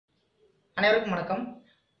அனைவருக்கும் வணக்கம்.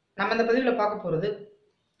 நம்ம இந்த பதிவில் பார்க்க போகிறது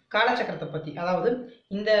காலச்சக்கரத்தை பற்றி. அதாவது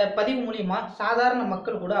இந்த பதிவு மூலிமா சாதாரண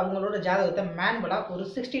மக்கள் கூட அவங்களோட ஜாதகத்தை மேனுவலாக ஒரு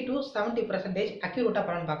 60 to 70% அக்யூரேட்டாக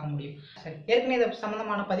பலன் பார்க்க முடியும். சரி, ஏற்கனவே இதை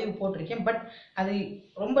சம்மந்தமான பதிவு போட்டிருக்கேன். பட் அது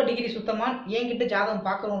ரொம்ப டிகிரி சுத்தமாக என்கிட்ட ஜாதகம்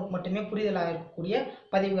பார்க்குறவங்களுக்கு மட்டுமே புரிதலாக இருக்கக்கூடிய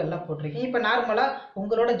பதிவுகள்லாம் போட்டிருக்கேன். இப்போ நார்மலாக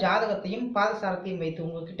உங்களோட ஜாதகத்தையும் பாதசாரத்தையும் வைத்து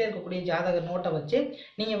உங்ககிட்ட இருக்கக்கூடிய ஜாதக நோட்டை வச்சு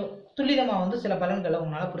நீங்கள் துல்லிதமாக சில பலன்களை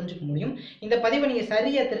உங்களால் புரிஞ்சுக்க முடியும். இந்த பதிவை நீங்கள்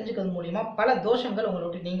சரியாக தெரிஞ்சுக்கிறது மூலிமா பல தோஷங்கள் உங்களை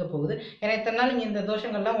விட்டு நீங்க போகுது. ஏன்னா இத்தனை நாள் நீங்கள் இந்த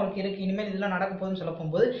தோஷங்கள்லாம் உங்களுக்கு இருக்குது, இனிமேல் இதெல்லாம் நடக்க போகுதுன்னு சொல்ல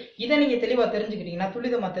போகும்போது இதை நீங்கள் தெளிவாக தெரிஞ்சுக்கிட்டீங்கன்னா,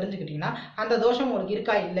 துல்லிதமாக தெரிஞ்சுக்கிட்டீங்கன்னா அந்த தோஷம் உங்களுக்கு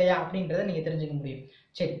இருக்கா இல்லையா அப்படின்றத நீங்கள் தெரிஞ்சுக்க முடியும்.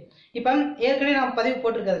 சரி, இப்போ ஏற்கனவே நான் பதிவு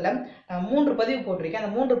போட்டிருக்கிறதுல 3 பதிவு போட்டிருக்கேன்.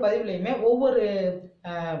 அந்த 3 பதிவுலையுமே ஒவ்வொரு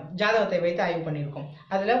ஜாதகத்தை வைத்து ஆய்வு பண்ணியிருக்கோம்.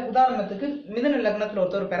 அதில் உதாரணத்துக்கு மிதுன லக்னத்தில்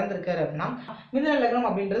ஒருத்தர் பிறந்திருக்காரு அப்படின்னா, மிதுன லக்னம்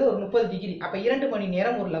அப்படின்றது ஒரு 30 டிகிரி. அப்போ 2 மணி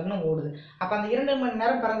நேரம் ஒரு லக்னம் ஓடுது. அப்போ அந்த 2 மணி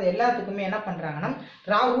நேரம் பிறந்த எல்லாத்துக்குமே என்ன பண்ணுறாங்கன்னா,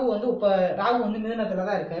 ராகு மிதுனத்தில்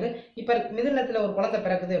தான் இருக்காரு. இப்போ மிதுனத்தில் ஒரு குழந்தை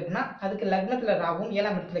பிறக்குது அப்படின்னா அதுக்கு லக்னத்தில் ராகுவும்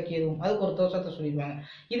 7ஆம் இடத்துல கேதுவும், அதுக்கு ஒரு தோஷத்தை சொல்லிடுவாங்க.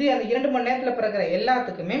 இது அந்த 2 மணி நேரத்தில் பிறக்கிற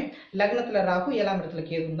எல்லாத்துக்குமே லக்னத்தில் ராகு 7ஆம் இடத்துல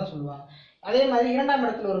கேதுன்னு தான் சொல்லுவாங்க. அதே மாதிரி 2ஆம்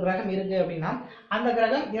இடத்துல ஒரு கிரகம் இருக்கு அப்படின்னா அந்த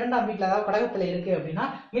கிரகம் 2ஆம் வீட்டில், அதாவது கடகத்துல இருக்கு அப்படின்னா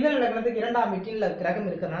மிதுன லக்னத்துக்கு 2ஆம் வீட்டில் கிரகம்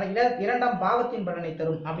இருக்கிறதுனால 2ஆம் பாவத்தின் பலனை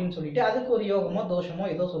தரும் அப்படின்னு சொல்லிட்டு அதுக்கு ஒரு யோகமோ தோஷமோ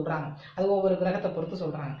ஏதோ சொல்றாங்க. அது ஒவ்வொரு கிரகத்தை பொறுத்து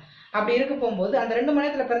சொல்றாங்க. அப்படி இருக்க போகும்போது அந்த 2 மணி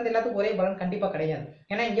நேரத்துல பிறந்த எல்லாத்துக்கும் ஒரே பலன் கண்டிப்பா கிடையாது.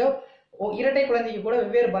 ஏன்னா இங்கே இரட்டை குழந்தைக்கு கூட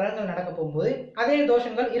வெவ்வேறு பலன்கள் நடக்க போகும்போது அதே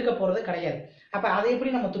தோஷங்கள் இருக்க போறது கிடையாது. அப்ப அதை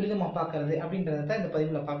எப்படி நம்ம துரிதமா பார்க்கறது அப்படின்றத இந்த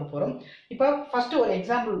பதிவுல பார்க்க போறோம். இப்போ ஃபர்ஸ்ட் ஒரு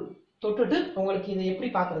எக்ஸாம்பிள் தொட்டுட்டு உங்களுக்கு இதை எப்படி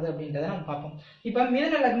பார்க்கறது அப்படின்றத நம்ம பார்ப்போம். இப்போ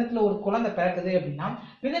மிதுன லக்னத்துல ஒரு குழந்தை பிறக்குது அப்படின்னா,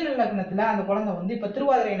 மிதுன லக்னத்துல அந்த குழந்தை இப்போ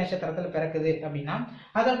திருவாதிரை நட்சத்திரத்துல பிறக்குது அப்படின்னா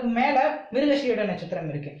அதற்கு மேல மிருகசீரிட நட்சத்திரம்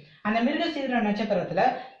இருக்கு. அந்த மிருகசீரிட நட்சத்திரத்துல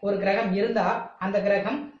ஒரு கிரகம் இருந்தா அந்த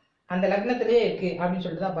கிரகம் அந்த லக்னத்திலேயே இருக்கு அப்படின்னு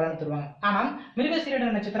சொல்லிட்டு தான் பலன் தருவாங்க. ஆனா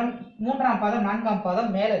மிருகசீரிட நட்சத்திரம் 3ஆம் பாதம் 4ஆம்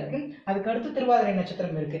பாதம் மேல இருக்கு. அதுக்கு அடுத்து திருவாதிரை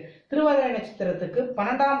நட்சத்திரம் இருக்கு. திருவாதிரை நட்சத்திரத்துக்கு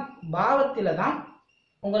 12ஆம் பாவத்தில தான்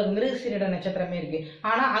உங்களுக்கு மிருகசீரிட நட்சத்திரமே இருக்கு.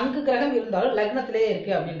 ஆனா அங்கு கிரகம் இருந்தாலும் லக்னத்திலேயே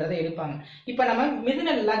இருக்கு அப்படின்றத எடுப்பாங்க. இப்ப நம்ம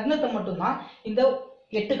மிதுன லக்னத்தை மட்டும்தான் இந்த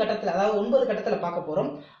 8 கட்டத்துல, அதாவது 9 கட்டத்துல பார்க்க போறோம்.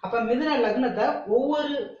 அப்ப மிதுன லக்னத்தை ஒவ்வொரு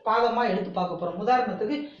பாதமா எடுத்து பார்க்க போறோம்.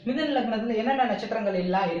 உதாரணத்துக்கு மிதுன லக்னத்துல என்னென்ன நட்சத்திரங்கள்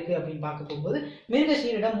எல்லாம் இருக்கு அப்படின்னு பார்க்க போகும்போது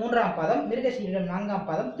மிருகசீரிடம் 3ஆம் பாதம், மிருகசீரிடம் 4ஆம்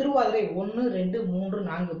பாதம், திருவாதிரை 1, 2, 3,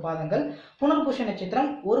 4 பாதங்கள், புனர்பூச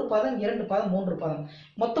நட்சத்திரம் 1 பாதம், 2 பாதம், 3 பாதம்,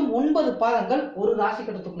 மொத்தம் 9 பாதங்கள் ஒரு ராசி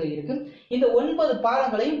கட்டத்துக்குள்ள இருக்கு. இந்த 9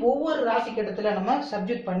 பாதங்களையும் ஒவ்வொரு ராசி கட்டத்துல நம்ம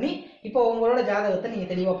சப்ஜெக்ட் பண்ணி இப்போ உங்களோட ஜாதகத்தை நீங்க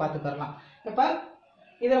தெளிவா பார்த்துக்கலாம். இப்ப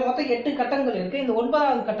இதுல மொத்தம் 8 கட்டங்கள் இருக்கு. இந்த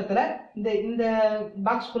 9வது கட்டத்துல இந்த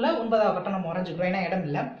பாக்ஸ்குள்ள 9வது கட்டம் நம்ம வரைஞ்சுக்கிறோம், ஏன்னா இடம்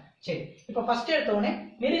இல்ல. சரி, இப்ப ஃபர்ஸ்ட் எடுத்த உடனே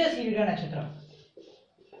மிருகசீரிட நட்சத்திரம்.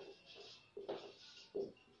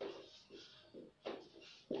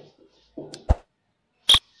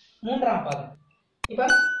 மூன்றாம் பாதம். இப்ப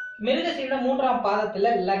மிருகசீரிடம் 3ஆம்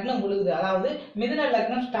பாதத்துல லக்னம் முழுகுது. அதாவது மிதுன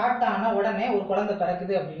லக்னம் ஸ்டார்ட் ஆன உடனே ஒரு குழந்தை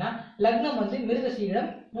பிறக்குது அப்படின்னா லக்னம்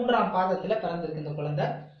மிருகசீரிடம் 3ஆம் பாதத்துல பிறந்திருக்கு இந்த குழந்தை.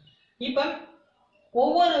 இப்ப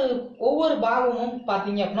ஒவ்வொரு பாவமும்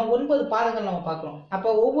பாத்தீங்க அப்படின்னா 9 பாதங்கள் நம்ம பார்க்கிறோம்.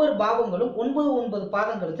 அப்ப ஒவ்வொரு பாவங்களும் 9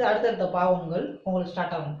 பாதங்களுக்கு அடுத்தடுத்த பாவங்கள் உங்களுக்கு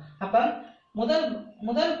ஸ்டார்ட் ஆகும். அப்ப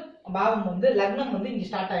முதல் பாவம் லக்னம் இங்க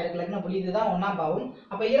ஸ்டார்ட் ஆயிருக்கு. லக்னம் புள்ளி இதுதான் 1ஆம் பாவம்.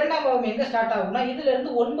 அப்ப 2ஆம் பாவம் எங்க ஸ்டார்ட் ஆகும்னா இதுல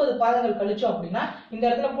இருந்து 9 பாதங்கள் கழிச்சோம் அப்படின்னா இந்த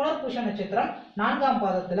இடத்துல புனர்பூச நட்சத்திரம் 4ஆம்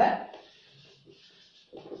பாதத்துல,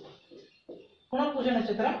 புனர்பூச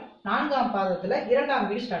நட்சத்திரம் 4ஆம் பாதத்துல 2ஆம்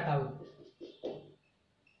வீடு ஸ்டார்ட் ஆகும்.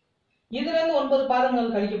 இதுல இருந்து 9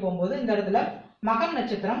 பாதங்கள் கழிக்க போகும்போது இந்த இடத்துல மகம்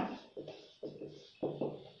நட்சத்திரம்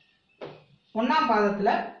 1ஆம் பாதத்துல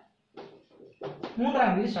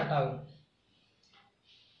 3ஆம் வீடு ஸ்டார்ட் ஆகும்.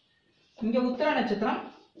 இங்க உத்திர நட்சத்திரம்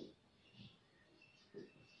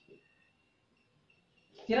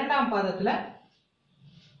 2ஆம் பாதத்துல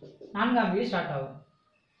 4ஆம் வீடு ஸ்டார்ட் ஆகும்.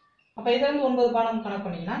 அப்ப இதுல இருந்து 9 பாதம் கணக்கு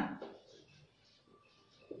பண்ணீங்கன்னா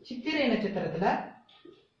சித்திரை நட்சத்திரத்துல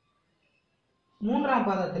 3ஆம்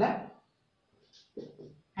பாதத்துல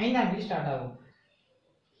 5ஆம் வீடு ஸ்டார்ட் ஆகும்.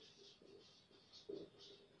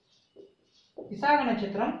 விசாக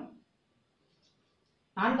நட்சத்திரம்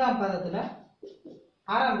 4ஆம் பாதத்துல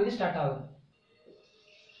 6ஆம் வீடு ஸ்டார்ட் ஆகும்.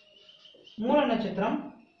 மூல நட்சத்திரம்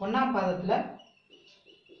 1ஆம் பாதத்துல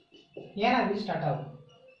 7ஆம் வீடு ஸ்டார்ட் ஆகும்.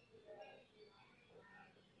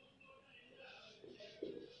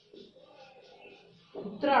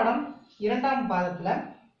 உத்திராடம் 2ஆம் பாதத்துல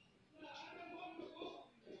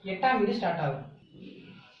 8ஆம் வீடு ஸ்டார்ட் ஆகும்.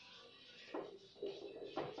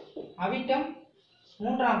 அவிட்டம்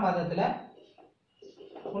 3ஆம் பாதத்துல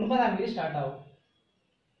 9ஆம் வீடு ஸ்டார்ட் ஆகும்.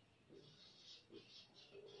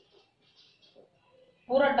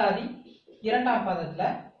 பூரட்டாதி 2ஆம் பாதத்துல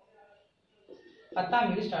 10ஆம்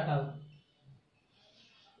வீடு ஸ்டார்ட் ஆகும்.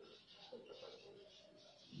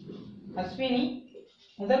 அஸ்வினி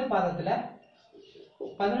முதல் பாதத்துல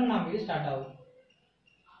 11ஆம் வீடு ஸ்டார்ட் ஆகும்.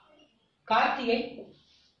 கார்த்திகை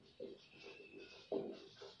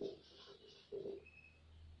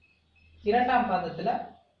இரண்டாம் பாதத்துல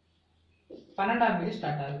 12ஆம் வீடு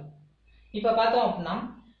ஸ்டார்ட் ஆகும். இப்ப பார்த்தோம் அப்படின்னா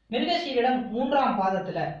மிருகசீரிடம் 3ஆம்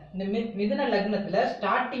பாதத்துல இந்த மிதுன லக்னத்துல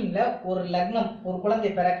ஸ்டார்டிங்ல ஒரு லக்னம் ஒரு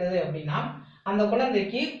குழந்தை பிறக்குது அப்படின்னா அந்த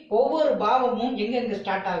குழந்தைக்கு ஒவ்வொரு பாவமும் எங்க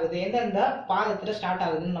ஸ்டார்ட் ஆகுது, எந்தெந்த பாதத்துல ஸ்டார்ட்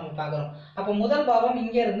ஆகுதுன்னு நம்ம பார்க்கிறோம். அப்ப முதல் பாவம்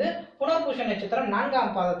இங்க இருந்து புனர்பூச நட்சத்திரம்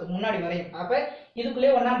 4ஆம் பாதத்துக்கு முன்னாடி வரையும். அப்ப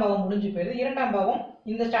இதுக்குள்ளே 1ஆம் பாவம் முடிஞ்சு போயிருது. 2ஆம் பாவம்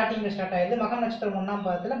இந்த ஸ்டார்டிங்ல ஸ்டார்ட் ஆயிருது. மகம் நட்சத்திரம் 1ஆம்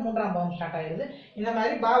பாதத்துல 3ஆம் பாவம் ஸ்டார்ட் ஆயிருது. இந்த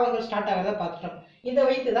மாதிரி பாவங்கள் ஸ்டார்ட் ஆகிறத பார்த்துட்டோம். இதை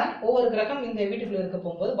வைத்துதான் ஒவ்வொரு கிரகம் இந்த வீட்டுக்குள்ள இருக்க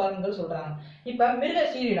போகும்போது பலன்கள் சொல்றாங்க. இப்ப மிருக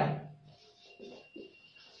சீரிடம்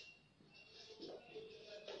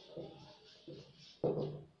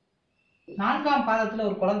நான்காம் பாதத்துல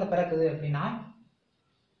ஒரு குழந்தை பிறக்குது அப்படின்னா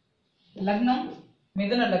லக்னம்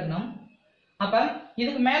மிதுன லக்னம். அப்ப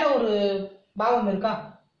இதுக்கு மேல ஒரு பாவம் இருக்கா,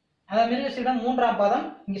 அதாவது மிருகசீரிடம் 3ஆம் பாதம்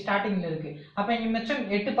இங்க ஸ்டார்டிங்ல இருக்கு. அப்ப இங்க மிச்சம்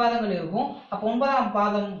 8 பாதங்கள் இருக்கும். அப்ப 9ஆம்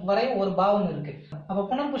பாதம் வரை ஒரு பாவம் இருக்கு. அப்ப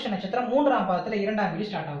புனர்பூச நட்சத்திரம் 3ஆம் பாதத்துல 2ஆம் வீடு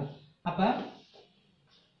ஸ்டார்ட் ஆகும். அப்ப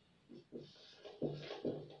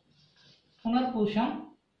புனர்பூசம்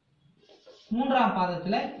 3ஆம்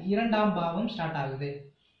பாதத்துல 2ஆம் பாவம் ஸ்டார்ட் ஆகுது.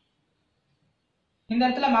 இந்த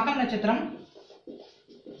இடத்துல மகம் நட்சத்திரம்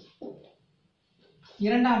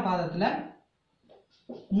 2ஆம் பாதத்துல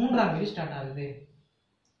 3ஆம் வீடு ஸ்டார்ட் ஆகுது.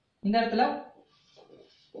 இந்த இடத்துல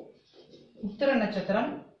உத்திர நட்சத்திரம்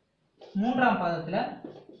 3ஆம் பாதத்துல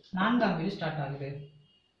 4ஆம் வீடு ஸ்டார்ட் ஆகுது.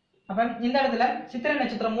 அப்ப இந்த இடத்துல சித்திரை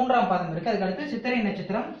நட்சத்திரம் 3ஆம் பாதம் இருக்கு. அதுக்கு அடுத்து சித்திரை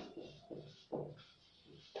நட்சத்திரம்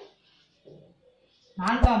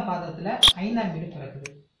 4ஆம் பாதத்துல 5ஆம் வீடு பிறக்குது.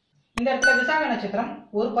 இந்த இடத்துல விசாக நட்சத்திரம்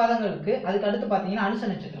ஒரு பாதங்கள் இருக்கு. அதுக்கு அடுத்து பாத்தீங்கன்னா அனுச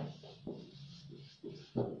நட்சத்திரம்.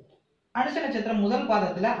 அனுச நட்சத்திரம் முதல்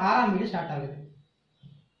பாதத்துல 6ஆம் வீடு ஸ்டார்ட் ஆகுது.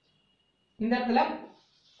 இந்த இடத்துல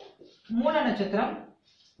மூல நட்சத்திரம்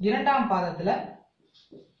 2ஆம் பாதத்துல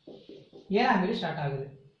 7ஆம் வீடு ஸ்டார்ட் ஆகுது.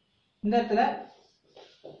 இந்த இடத்துல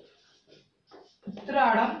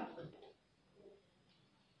உத்திராடம்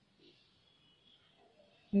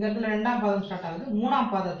இந்த இடத்துல 2ஆம் பாதம் ஸ்டார்ட் ஆகுது.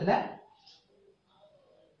 3ஆம் பாதத்துல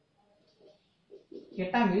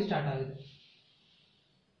 8ஆம் வீடு ஸ்டார்ட் ஆகுது.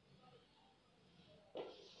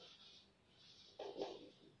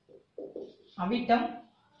 அவிட்டம்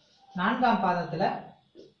 4ஆம் பாதத்துல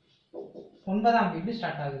 9ஆம் வீடு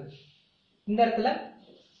ஸ்டார்ட் ஆகுது. இந்த இடத்துல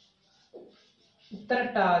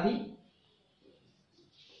உத்திரட்டாதி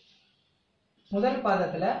முதல்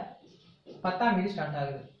பாதத்துல 10ஆம் வீடு ஸ்டார்ட்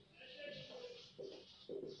ஆகுது.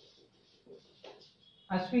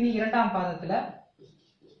 அஸ்வினி 2ஆம் பாதத்துல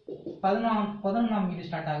 11ஆம் வீடு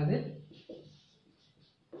ஸ்டார்ட் ஆகுது.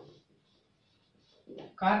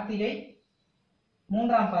 கார்த்திகை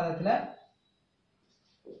 3ஆம் பாதத்துல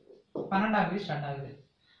 12ஆம் வீடு ஸ்டார்ட் ஆகுது.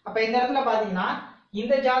 அப்ப இந்த இடத்துல பாத்தீங்கன்னா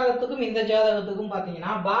இந்த ஜாதகத்துக்கும் இந்த ஜாதகத்துக்கும்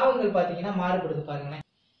பாத்தீங்கன்னா பாவங்கள் பாத்தீங்கன்னா மாறுபடுது பாருங்களேன்.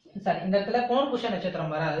 சரி, இந்த இடத்துல புனர்பூச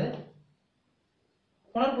நட்சத்திரம் வராது.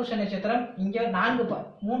 புனர்பூச நட்சத்திரம் இங்க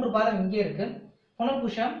 3 பாதம் இங்கே இருக்கு.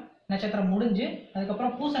 புனர்பூசம் நட்சத்திரம் முடிஞ்சு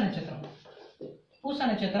அதுக்கப்புறம் பூச நட்சத்திரம். பூச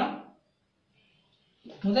நட்சத்திரம்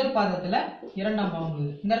முதல் பாதத்துல 2ஆம் பாவம்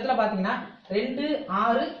இருக்குது. இந்த இடத்துல பாத்தீங்கன்னா 2,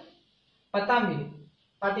 6, 10ஆம் வீடு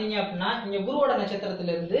பாத்தீங்க அப்படின்னா இங்க குருவோட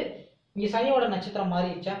நட்சத்திரத்துல இருந்து இங்க சனியோட நட்சத்திரம்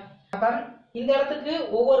மாறிடுச்சா. அப்ப இந்த இடத்துக்கு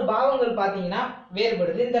ஒவ்வொரு பாவங்கள் பாத்தீங்கன்னா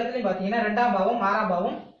வேறுபடுது. இந்த இடத்துலயும் பாத்தீங்கன்னா 2ஆம் பாவம் 6ஆம்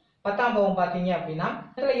பாவம் 10ஆம் பாவம் பாத்தீங்க அப்படின்னா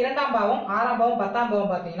இதுல 2ஆம் பாவம் 6ஆம் பாவம் 10ஆம்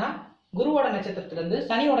பாவம் பாத்தீங்கன்னா குருவோட நட்சத்திரத்துல இருந்து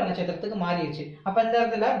சனியோட நட்சத்திரத்துக்கு மாறிடுச்சு. அப்ப இந்த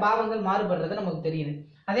இடத்துல பாவங்கள் மாறுபடுறது நமக்கு தெரியுது.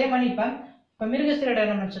 அதே மாதிரி இப்ப மிருகசீரிட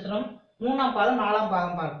நட்சத்திரம் 3ஆம் பாதம் 4ஆம்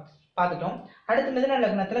பாதம் பார்த்துட்டோம். அடுத்து மிதுன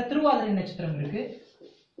லக்னத்துல திருவாதிரை நட்சத்திரம் இருக்கு.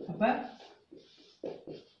 அப்ப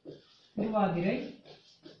திருவாதிரை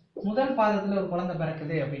முதல் பாதத்துல ஒரு குழந்தை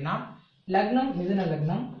பிறக்குது அப்படின்னா லக்னம் மிதுன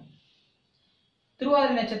லக்னம்.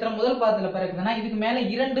 திருவாதிரை நட்சத்திரம் முதல் பாதத்துல பிறக்குதுன்னா இதுக்கு மேல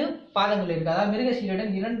 2 பாதங்கள் இருக்கு. அதாவது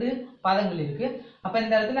மிருகசீரிடம் 2 பாதங்கள் இருக்கு. அப்ப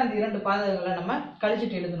இந்த இடத்துல அந்த 2 பாதங்களை நம்ம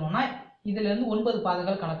கழிச்சிட்டு எழுதணும்னா இதுல இருந்து 9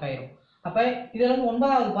 பாதங்கள் கணக்காயிரும். அப்ப இதுல இருந்து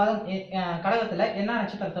 9வது பாதம் கடகத்துல என்ன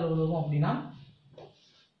நட்சத்திரத்தில் விழுவும் அப்படின்னா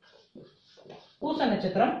பூச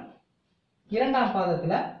நட்சத்திரம் 2ஆம்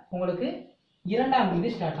பாதத்துல உங்களுக்கு 2ஆம்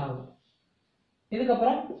வீடு ஸ்டார்ட் ஆகும்.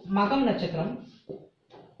 இதுக்கப்புறம் மகம் நட்சத்திரம்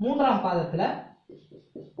 3ஆம் பாதத்துல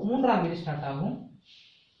 3ஆம் வீடு ஸ்டார்ட் ஆகும்.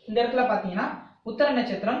 இந்த இடத்துல பாத்தீங்கன்னா உத்தர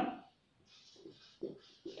நட்சத்திரம்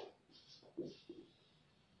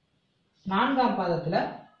 4ஆம் பாதத்துல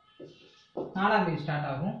 4ஆம் வீடு ஸ்டார்ட்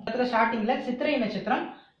ஆகும். இடத்துல ஸ்டார்டிங்ல சித்திரை நட்சத்திரம்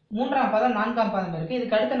 3ஆம் பாதம் 4ஆம் பாதம் இருக்கு.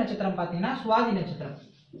 இதுக்கு அடுத்த நட்சத்திரம் பாத்தீங்கன்னா சுவாதி நட்சத்திரம்.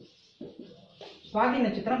 சுவாதி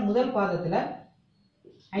நட்சத்திரம் முதல் பாதத்துல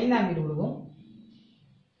 5ஆம் வீடு விழுவும்.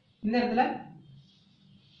 இந்த இடத்துல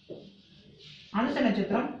அனுச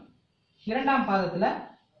நட்சத்திரம் 2ஆம் பாதத்துல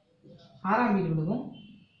 6ஆம் வீடு விழுகும்.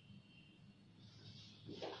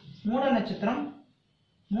 மூல நட்சத்திரம்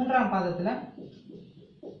 3ஆம் பாதத்துல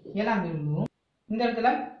 7ஆம் வீடு விழுகும். இந்த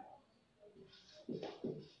இடத்துல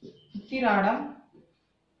உத்திராடம்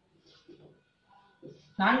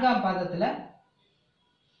 4ஆம் பாதத்துல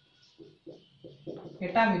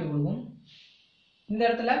 8ஆம் வீடு விழுகும். இந்த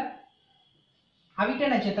இடத்துல அவிட்ட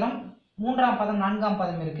நட்சத்திரம் 3ஆம் பாதம் 4ஆம்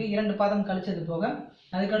பாதம் இருக்கு. 2 பாதம் கழிச்சது போக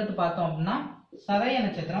அதுக்கடுத்து பார்த்தோம் அப்படின்னா சதய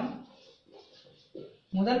நட்சத்திரம்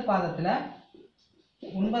முதல் பாதத்துல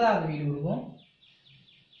 9ஆவது வீடு விழுகும்.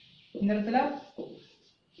 இந்த இடத்துல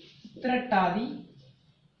உத்திரட்டாதி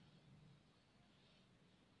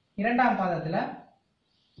 2ஆம் பாதத்துல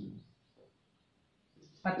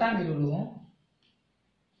 10ஆம் வீடு விழுகும்.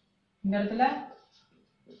 இந்த இடத்துல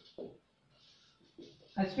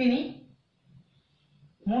அஸ்வினி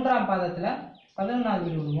 3ஆம் பாதத்துல 11ஆவது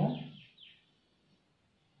வீடு விழுகும்.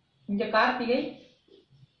 இங்க கார்த்திகை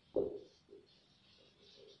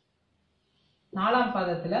 4ஆம்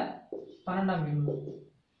பாதத்துல 12ஆம் வீடு விழுகும்.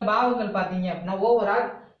 பாவங்கள் பாத்தீங்க அப்படின்னா ஓவரால்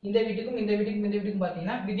இந்த வீட்டுக்கும்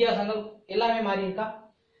பாத்தீங்கன்னா வித்தியாசங்கள் எல்லாமே மாறி இருக்கா.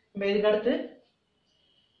 நம்ம இதுக்கு அடுத்து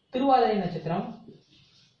திருவாதிரை நட்சத்திரம்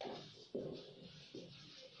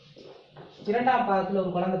 2ஆம் பாதத்துல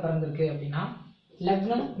ஒரு குழந்தை பிறந்திருக்கு அப்படின்னா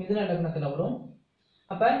லக்னம் மிதுன லக்னத்துல வரும்.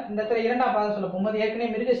 அப்ப இந்த இடத்துல 2ஆம் பாதம் சொல்ல போகும்போது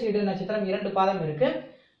ஏற்கனவே மிருகசீரிட நட்சத்திரம் 2 பாதம் இருக்கு,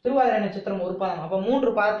 திருவாதிரை நட்சத்திரம் 1 பாதம். அப்ப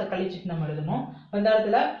 3 பாதத்தை கழிச்சுட்டு நம்ம எழுதணும். இந்த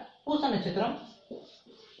இடத்துல பூச நட்சத்திரம்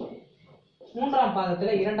 3ஆம்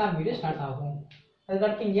பாதத்துல 2ஆம் வீடு ஸ்டார்ட் ஆகும்.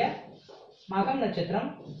 அதுக்கடுத்து இங்க மகம் நட்சத்திரம்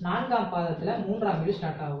 4ஆம் பாதத்துல 3ஆம் வீடு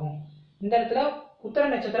ஸ்டார்ட் ஆகும். இந்த இடத்துல உத்தர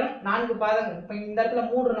நட்சத்திரம் 4 பாதம். இப்ப இந்த இடத்துல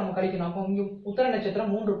 3 நம்ம கழிக்கணும். அப்போ இங்க உத்தர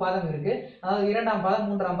நட்சத்திரம் 3 பாதம் இருக்கு. அதாவது 2ஆம் பாதம்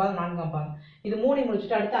 3ஆம் பாதம் 4ஆம் பாதம். இது 3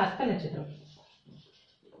 முடிச்சுட்டு அடுத்து அஸ்த நட்சத்திரம்.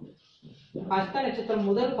 அஸ்த நட்சத்திரம்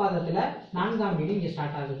முதல் பாதத்துல 4ஆம் வீடு இங்க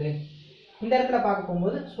ஸ்டார்ட் ஆகுது. இந்த இடத்துல பார்க்க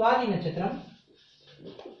போகும்போது சுவாதி நட்சத்திரம்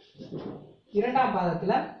 2ஆம்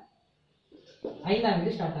பாதத்துல 5ஆம்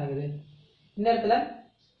வீடு ஸ்டார்ட் ஆகுது. இந்த இடத்துல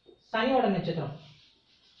சனியோட நட்சத்திரம்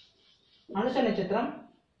அனுச நட்சத்திரம்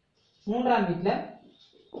 3ஆம் வீட்டுல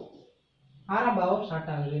 6ஆம் பாவம்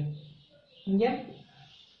ஸ்டார்ட் ஆகுது. இங்க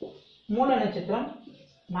மூல நட்சத்திரம்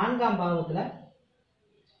 4ஆம் பாவத்துல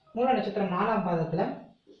மூல நட்சத்திரம் 4ஆம் பாதத்துல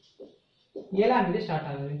 7ஆம் வீடு ஸ்டார்ட்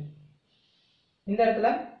ஆகுது. இந்த இடத்துல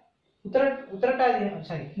இந்த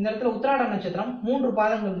இடத்துல உத்திராட நட்சத்திரம் 3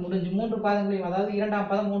 பாதங்கள் முடிஞ்சு 3 பாதங்களையும் அதாவது 2ஆம்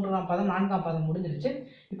பாதம் 3ஆம் பாதம் 4ஆம் பாதம் முடிஞ்சிருச்சு.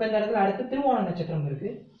 இப்ப இந்த இடத்துல அடுத்து திருவோண நட்சத்திரம் இருக்கு.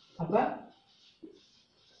 அப்ப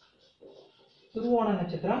திருவோண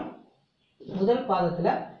நட்சத்திரம் முதல் பாதத்துல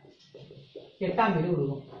 8ஆம் வீடு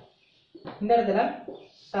விழுகும். இந்த இடத்துல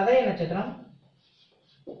சதய நட்சத்திரம்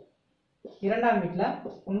 2ஆம் வீட்டுல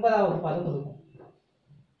 9ஆவது பாதம் விழுகும்.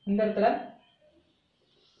 இந்த இடத்துல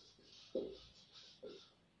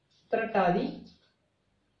உத்திரட்டாதி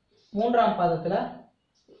 3ஆம் பாதத்துல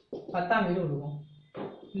 10ஆம் வீடு விழுகும்.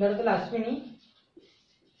 இந்த இடத்துல அஸ்வினி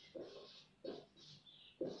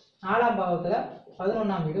 4ஆம் பாவத்துல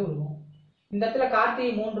 11ஆம் வீடு விழுகும். இந்த இடத்துல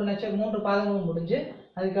கார்த்திகை 3 பாதங்களும் முடிஞ்சு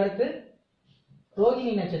அதுக்கு அடுத்து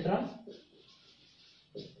ரோகிணி நட்சத்திரம்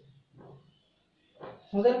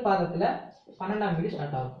முதல் பாதத்துல 12ஆம் வீடு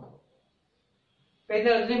ஸ்டார்ட் ஆகும். இப்போ இந்த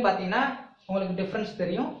இடத்துலையும் பார்த்தீங்கன்னா உங்களுக்கு டிஃப்ரென்ஸ்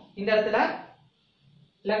தெரியும். இந்த இடத்துல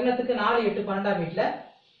லக்னத்துக்கு 4, 8, 12ஆம் வீட்டுல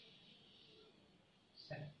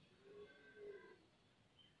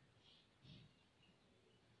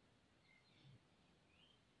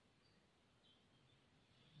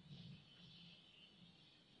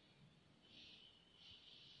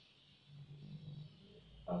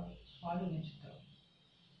நட்சத்திரம்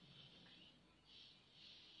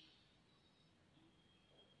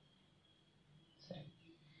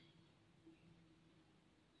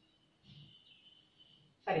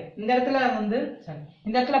சரி. இந்த இடத்துல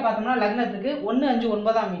இந்த இடத்துல பார்த்தோம்னா லக்னத்துக்கு 1, 5,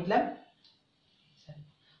 9ஆம் வீட்டுல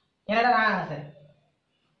என்னடா சரி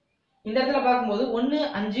இந்த இடத்துல பார்க்கும்போது 1,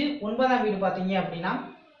 5, 9ஆம் வீடு பார்த்தீங்க அப்படின்னா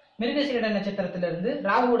மிருகசீரிட நட்சத்திரத்துல இருந்து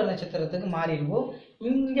ராகுவோட நட்சத்திரத்துக்கு மாறி இருக்கும்.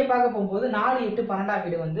 இங்க பார்க்க போகும்போது 4, 8, 12ஆம்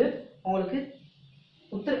வீடு வந்து உங்களுக்கு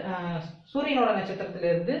சூரியனோட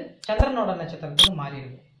நட்சத்திரத்துல இருந்து சந்திரனோட நட்சத்திரத்துக்கு மாறி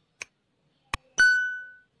இருக்கும்.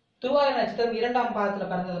 திருவாதிரை நட்சத்திரம் 2ஆம் பாதத்துல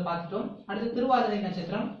பிறந்ததை பார்த்துட்டோம். அடுத்து திருவாதிரை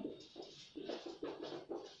நட்சத்திரம்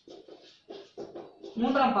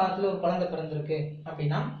 3ஆம் பாதத்துல ஒரு குழந்தை பிறந்திருக்கு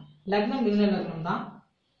அப்படின்னா லக்னம் மிதுன லக்னம் தான்.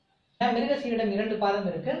 மிருகசீரிடம் 2 பாதம்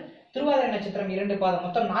இருக்கு, திருவாதிரை நட்சத்திரம் 2 பாதம்,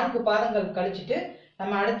 மொத்தம் 4 பாதங்கள் கழிச்சுட்டு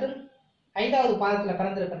நம்ம அடுத்து 5ஆவது பாதத்துல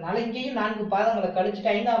பிறந்திருக்கிறதுனால இங்கேயும் 4 பாதங்களை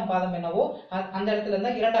கழிச்சுட்டு 5ஆம் பாதம் என்னவோ அந்த இடத்துல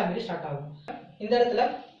இருந்தா 2ஆம் வீடு ஸ்டார்ட் ஆகும். இந்த இடத்துல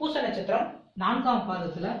பூச நட்சத்திரம் 4ஆம்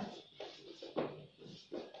பாதத்துல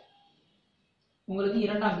உங்களுக்கு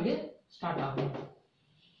 2ஆம் வீடு ஸ்டார்ட் ஆகும்.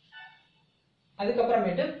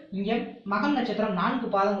 அதுக்கப்புறமேட்டு இங்க மகம் நட்சத்திரம் 4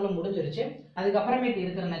 பாதங்களும் முடிஞ்சிருச்சு. அதுக்கப்புறமேட்டு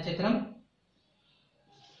இருக்கிற நட்சத்திரம்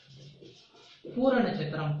பூர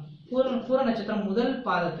நட்சத்திரம். பூர நட்சத்திரம் முதல்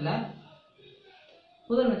பாதத்துல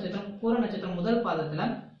பூர நட்சத்திரம் முதல் பாதத்துல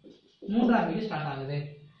 3ஆம் வீடு ஸ்டார்ட் ஆகுது.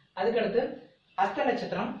 அதுக்கடுத்து அஸ்த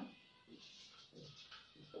நட்சத்திரம்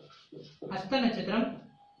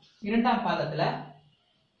 2ஆம் பாதத்துல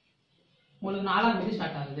உங்களுக்கு 4ஆம் வீடு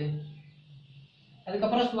ஸ்டார்ட் ஆகுது.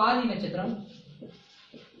 அதுக்கப்புறம் சுவாதி நட்சத்திரம்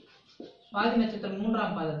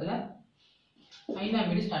 3ஆம் பாதத்துல 5ஆம்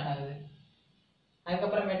வீடு ஸ்டார்ட் ஆகுது.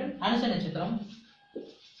 அதுக்கப்புறமேட்டு அனுச நட்சத்திரம்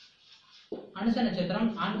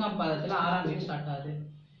 4ஆம் பாதத்துல 6ஆம் வீடு ஸ்டார்ட் ஆகுது.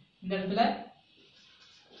 இந்த இடத்துல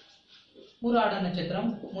பூராட நட்சத்திரம்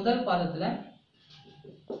முதல் பாதத்துல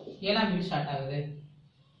 7ஆம் வீடு ஸ்டார்ட் ஆகுது.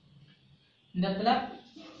 இந்த இடத்துல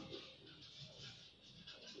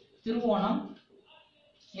திருவோணம்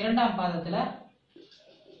 2ஆம் பாதத்துல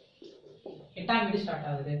 8ஆம் வீடு ஸ்டார்ட்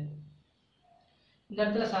ஆகுது. இந்த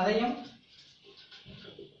இடத்துல சதயம்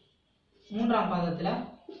 3ஆம் பாதத்துல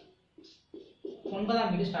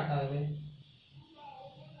 9ஆம் வீடு ஸ்டார்ட் ஆகுது.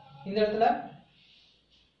 இந்த இடத்துல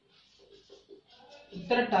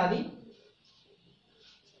உத்திரட்டாதி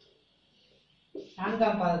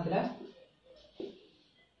 4ஆம் பாதத்துல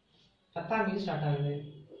 10ஆம் வீடு ஸ்டார்ட் ஆகுது.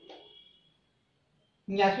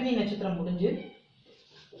 இங்க அஸ்வினி நட்சத்திரம் முடிஞ்சு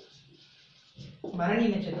பரணி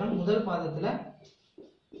நட்சத்திரம் முதல் பாதத்துல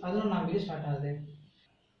 11ஆம் வீடு ஸ்டார்ட் ஆகுது.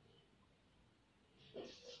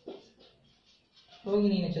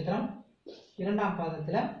 ரோகிணி நட்சத்திரம் 2ஆம்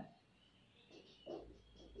பாதத்துல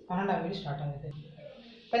 12ஆம் வீடு ஸ்டார்ட் ஆகுது.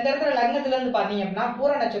 இப்ப இந்த இடத்துல லக்னத்துல இருந்து பாத்தீங்க அப்படின்னா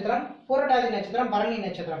பூர நட்சத்திரம், பூரட்டாதி நட்சத்திரம், பரணி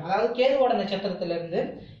நட்சத்திரம், அதாவது கேதுவோட நட்சத்திரத்துல இருந்து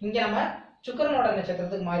இங்க நம்ம சுக்கிரனோட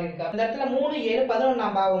நட்சத்திரத்துக்கு மாறி இருக்கா. இந்த இடத்துல 3, 7,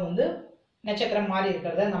 11ஆம் பாவம் வந்து நட்சத்திரம் மாறி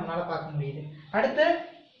இருக்கிறத நம்மளால பார்க்க முடியுது. அடுத்து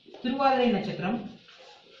திருவாதிரை நட்சத்திரம்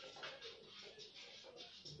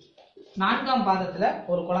 4ஆம் பாதத்துல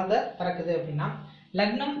ஒரு குழந்தை பிறக்குது அப்படின்னா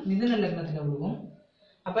லக்னம் மிதுன லக்னத்துல விழுகும்.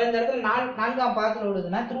 அப்ப இந்த இடத்துல 4ஆம் பாதத்துல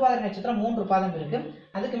விழுதுன்னா திருவாதிரை நட்சத்திரம் 3 பாதம் இருக்கு,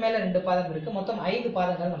 அதுக்கு மேல 2 பாதம் இருக்கு, மொத்தம் 5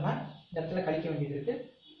 பாதங்கள் நம்ம இந்த இடத்துல கழிக்க வேண்டியது இருக்கு.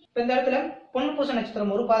 இப்ப இந்த இடத்துல பொன் பூச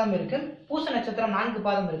நட்சத்திரம் 1 பாதம் இருக்கு, பூச நட்சத்திரம் 4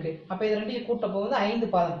 பாதம் இருக்கு. அப்ப இது ரெண்டையும் கூட்ட போகுது 5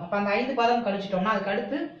 பாதம். அப்ப அந்த 5 பாதம் கழிச்சிட்டோம்னா அதுக்கு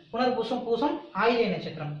அடுத்து புனர்பூசம், பூசம், ஆயில்ய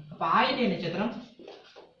நட்சத்திரம். அப்ப ஆயில்ய நட்சத்திரம்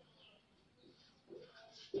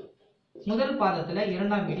முதல் பாதத்துல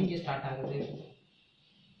 2ஆம் வீடு இங்கே ஸ்டார்ட் ஆகுது.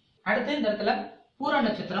 அடுத்து இந்த இடத்துல பூர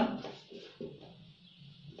நட்சத்திரம்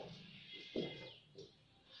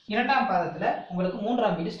 2ஆம் பாதத்துல உங்களுக்கு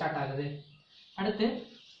 3ஆம் வீடு ஸ்டார்ட் ஆகுது. அடுத்து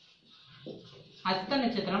அஸ்த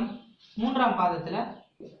நட்சத்திரம் 3ஆம் பாதத்துல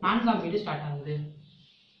 4ஆம் வீடு ஸ்டார்ட் ஆகுது.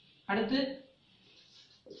 அடுத்து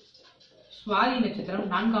சுவாதி நட்சத்திரம்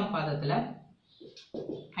 4ஆம் பாதத்துல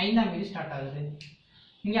 5ஆம் வீடு ஸ்டார்ட் ஆகுது.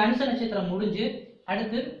 இங்க அனுச நட்சத்திரம் முடிஞ்சு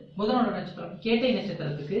அடுத்து புதனோட நட்சத்திரம் கேட்டை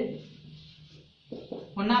நட்சத்திரத்துக்கு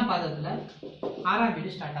 1ஆம் பாதத்துல 6ஆம்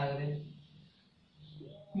வீடு ஸ்டார்ட் ஆகுது.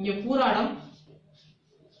 இங்க பூராடம்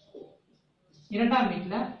 2ஆம்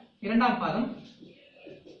வீட்டுல 2ஆம் பாதம்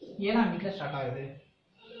 7ஆம் வீட்டுல ஸ்டார்ட் ஆகுது.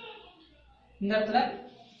 இந்த இடத்துல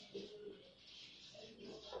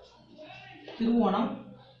திருவோணம்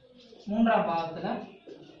 3ஆம் பாதத்துல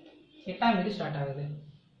 8ஆம் வீடு ஸ்டார்ட் ஆகுது.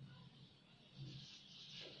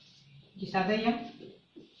 சதயம்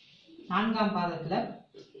 4ஆம் பாதத்துல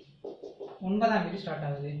 9ஆம் வீடு ஸ்டார்ட்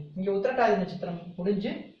ஆகுது. இங்க உத்திரட்டாதி நட்சத்திரம்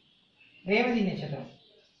முடிஞ்சு ரேவதி நட்சத்திரம்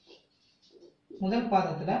முதல்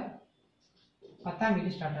பாதத்துல 10ஆம்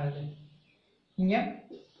வீடு ஸ்டார்ட் ஆகுது. இங்க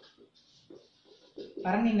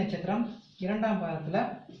பரணி நட்சத்திரம் 2ஆம் பாதத்துல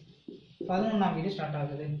 11ஆம் வீடு ஸ்டார்ட்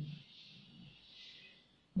ஆகுது.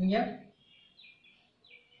 இங்க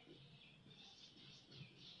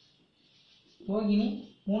ரோகிணி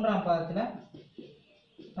 3ஆம் பாதத்துல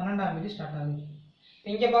 12ஆம் வீடு ஸ்டார்ட் ஆகுது.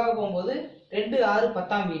 இங்க பார்க்க போகும்போது 2, 6,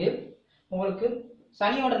 10ஆம் வீடு உங்களுக்கு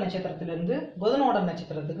சனியோட நட்சத்திரத்திலிருந்து புதனோட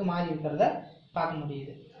நட்சத்திரத்துக்கு மாறி இருக்கிறத பார்க்க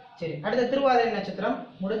முடியுது. சரி, அடுத்த திருவாதிரை நட்சத்திரம்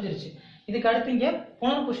முடிஞ்சிருச்சு. இதுக்கு அடுத்து இங்க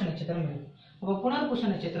புனர்பூச நட்சத்திரம் இருக்கு. அப்ப புனர்பூச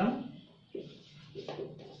நட்சத்திரம்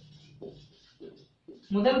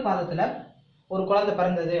முதல் பாதத்துல ஒரு குழந்தை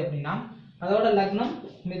பிறந்தது அப்படின்னா அதோட லக்னம்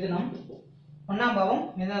மிதுனம், 1ஆம் பாவம்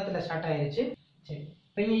மிதுனத்துல ஸ்டார்ட் ஆயிருச்சு. சரி,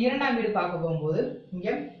 இப்ப இங்க 2ஆம் வீடு பார்க்க போகும்போது இங்க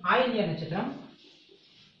ஆயில்ய நட்சத்திரம்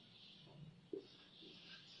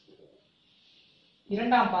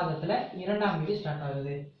 2ஆம் பாதத்துல 2ஆம் வீடு ஸ்டார்ட்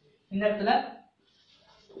ஆகுது. இந்த இடத்துல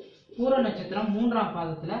பூர நட்சத்திரம் 3ஆம்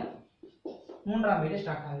பாதத்துல 3ஆம் வீடு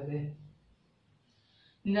ஸ்டார்ட் ஆகுது.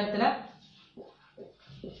 இந்த இடத்துல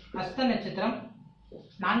அஸ்த நட்சத்திரம்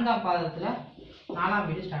 4ஆம் பாதத்துல 4ஆம்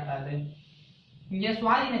வீடு ஸ்டார்ட் ஆகுது. இங்க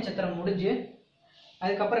சுவாதி நட்சத்திரம் முடிஞ்சு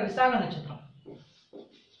அதுக்கப்புறம் விசாக நட்சத்திரம்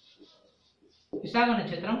விசாக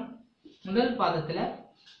நட்சத்திரம் முதல் பாதத்துல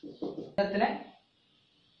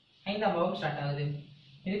 5ஆம் பாவம் ஸ்டார்ட் ஆகுது.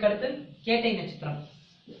 இதுக்கு அடுத்து கேட்டை நட்சத்திரம்.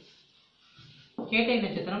 கேட்டை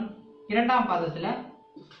நட்சத்திரம் 2ஆம் பாதத்துல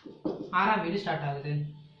 6ஆம் வீடு ஸ்டார்ட் ஆகுது.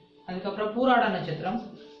 அதுக்கப்புறம் பூராட நட்சத்திரம்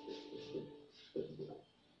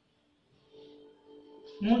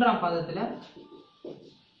 3ஆம் பாதத்துல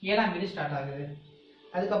 7ஆம் வீடு ஸ்டார்ட் ஆகுது.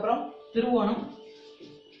 அதுக்கப்புறம் திருவோணம்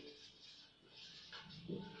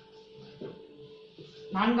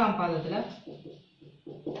 4ஆம் பாதத்துல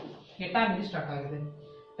 8ஆம் வீடு ஸ்டார்ட் ஆகுது.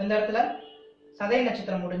 இந்த இடத்துல சதய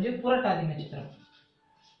நட்சத்திரம் முடிஞ்சு புரட்டாதி நட்சத்திரம்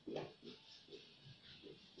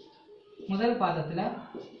முதல் பாதத்துல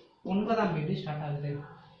 9ஆம் வீடு ஸ்டார்ட் ஆகுது.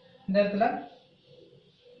 இந்த இடத்துல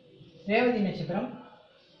ரேவதி நட்சத்திரம்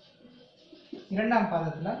 2ஆம்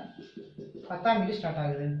பாதத்துல 10ஆம் வீடு ஸ்டார்ட்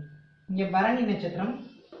ஆகுது. இங்க பரணி நட்சத்திரம்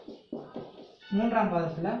 3ஆம்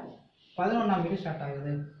பாதத்துல 11ஆம் வீடு ஸ்டார்ட்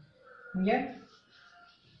ஆகுது. இங்க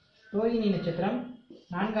ரோஹிணி நட்சத்திரம்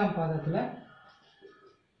 4ஆம் பாதத்துல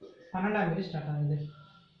 12ஆம் வீடு ஸ்டார்ட் ஆகுது.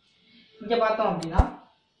 இங்க பார்த்தோம் அப்படின்னா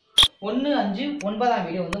 1, 5, 9ஆம்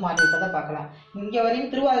வீடு வந்து மாறி இருக்கதை பார்க்கலாம். இங்க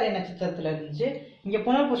வரையும் திருவாதிரை நட்சத்திரத்துல இருந்துச்சு, இங்க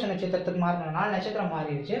புனர்பூச நட்சத்திரத்துக்கு மாறின 4 நட்சத்திரம்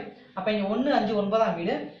மாறிடுச்சு. அப்ப இங்க 1, 5, 9ஆம்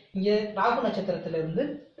வீடு இங்க ராகு நட்சத்திரத்துல இருந்து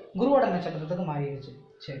குருவோட நட்சத்திரத்துக்கு மாறிடுச்சு.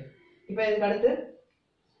 சரி, இப்ப இதுக்கு அடுத்து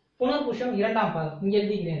புனர்பூசம் 2ஆம் பாதம் இங்க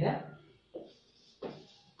எழுதிக்கிறேன்.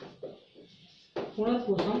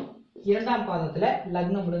 புனர்பூசம் 2ஆம் பாதத்துல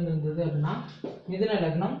லக்னம் விழுந்திருந்தது அப்படின்னா மிதுன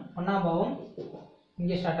லக்னம் 1ஆம் பாவம்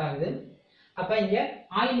இங்க ஸ்டார்ட் ஆகுது. அப்ப இங்க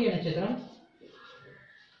ஆயில்ய நட்சத்திரம்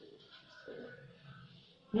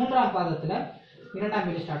 3ஆம் பாதத்துல 2ஆம்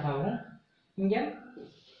வீடு ஸ்டார்ட் ஆகும். இங்க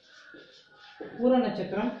பூர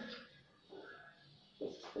நட்சத்திரம்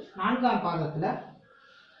 4ஆம் பாதத்துல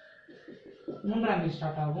 3ஆம் வீடு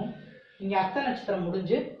ஸ்டார்ட் ஆகும். இங்க அஸ்த நட்சத்திரம்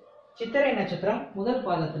முடிஞ்சு சித்திரை நட்சத்திரம் முதல்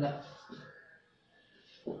பாதத்துல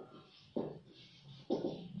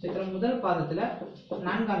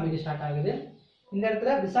 4ஆம் வீடு ஸ்டார்ட் ஆகுது. இந்த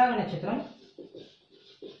இடத்துல விசாக நட்சத்திரம்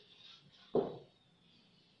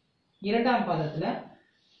 2ஆம் பாதத்துல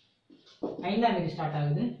 5ஆம் வீடு ஸ்டார்ட்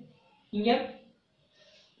ஆகுது. இங்க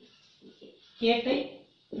கேட்டை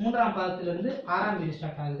 3ஆம் பாதத்திலிருந்து 6ஆம் வீடு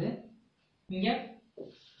ஸ்டார்ட் ஆகுது. இங்க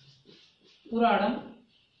பூராடம்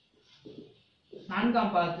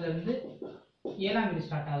 4ஆம் பாதத்திலிருந்து 7ஆம் வீடு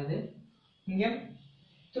ஸ்டார்ட் ஆகுது. இங்க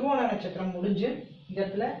திருவோண நட்சத்திரம் முடிஞ்சு இந்த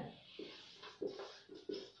இடத்துல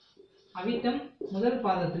அவிட்டம் முதல்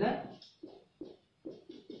பாதத்துல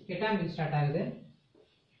 8ஆம் வீடு ஸ்டார்ட் ஆகுது.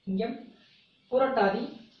 இங்க புரட்டாதி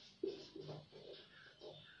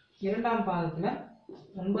 2ஆம் பாதத்துல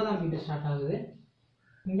 9ஆம் வீடு ஸ்டார்ட் ஆகுது.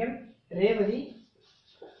 இங்க ரேவதி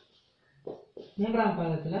 3ஆம்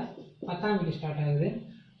பாதத்துல 10ஆம் வீடு ஸ்டார்ட் ஆகுது.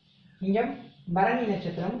 இங்க பரணி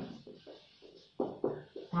நட்சத்திரம்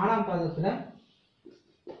 4ஆம் பாதத்துல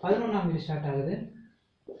 11ஆம் வீடு ஸ்டார்ட் ஆகுது.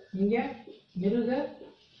 இங்க மிருக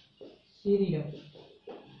சீரிடம்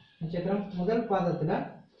நட்சத்திரம் முதல் பாதத்துல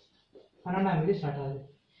 12ஆம் வீடு ஸ்டார்ட் ஆகுது.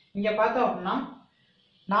 இங்க பார்த்தோம் அப்படின்னா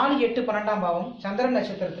 4, 8, 12ஆம் பாவம் சந்திரன்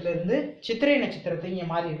நட்சத்திரத்துல இருந்து சித்திரை நட்சத்திரத்தை இங்க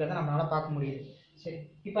மாறி இருக்கிறத நம்மளால பார்க்க முடியுது. சரி,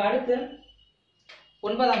 இப்ப அடுத்து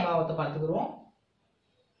 9ஆம் பாவத்தை பார்த்துக்கிறோம்.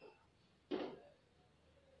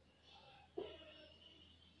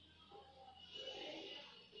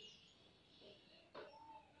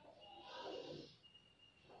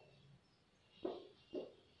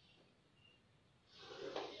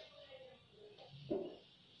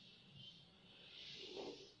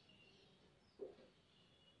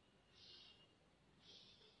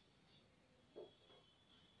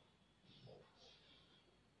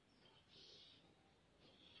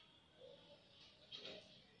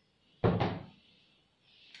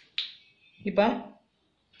 இப்ப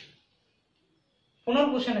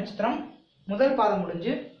புனர்பூச நட்சத்திரம் முதல் பாதம்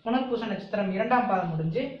முடிஞ்சு புனர்பூச நட்சத்திரம் 2ஆம் பாதம்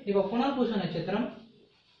முடிஞ்சு இப்ப புனர்பூச நட்சத்திரம்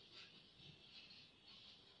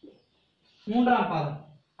 3ஆம் பாதம்,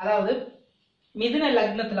 அதாவது மிதுன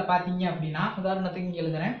லக்னத்துல பாத்தீங்க அப்படின்னா உதாரணத்துக்கு இங்க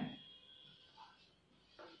எழுதுறேன்.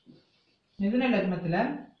 மிதுன லக்னத்துல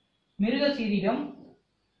மிருக சீரிடம்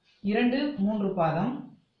 2, 3 பாதம்,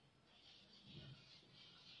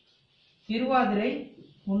 திருவாதிரை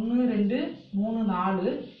 1, 2, 3,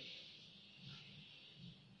 4,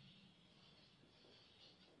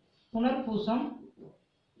 புனர்பூசம்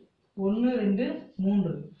 1, 2,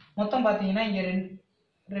 3 மொத்தம் பாத்தீங்கன்னா இங்க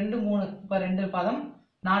 2, 3 இப்ப 2 பாதம்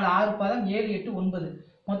 4, 6 பாதம் 7, 8, 9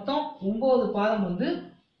 மொத்தம் 9 பாதம் வந்து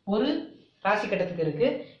ஒரு ராசி கட்டத்துக்கு இருக்கு.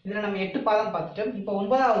 இதுல நம்ம 8 பாதம் பார்த்துட்டோம். இப்ப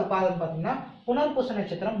 9வது பாதம் பாத்தீங்கன்னா புனர்பூச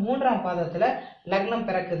நட்சத்திரம் 3ஆம் பாதத்துல லக்னம்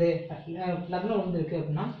பிறக்குது, லக்னம் வந்திருக்கு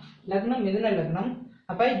அப்படின்னா லக்னம் மிதுன லக்னம்.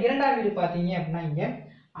 அப்ப 2ஆம் வீடு பாத்தீங்க அப்படின்னா இங்க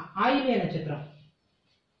ஆயில்ய நட்சத்திரம்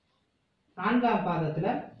 4ஆம் பாதத்துல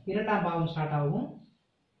 2ஆம் பாவம் ஸ்டார்ட் ஆகும்.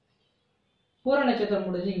 பூர நட்சத்திரம்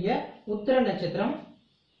முடிஞ்சு இங்க உத்திர நட்சத்திரம்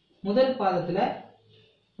முதல் பாதத்துல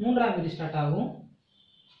 3ஆம் வீடு ஸ்டார்ட் ஆகும்.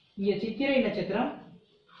 இங்க சித்திரை நட்சத்திரம்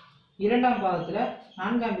 2ஆம் பாதத்துல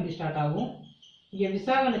 4ஆம் வீடு ஸ்டார்ட் ஆகும். இங்க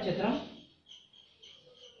விசாக நட்சத்திரம்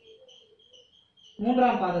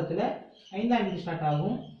 3ஆம் பாதத்துல 5ஆம் வீடு ஸ்டார்ட்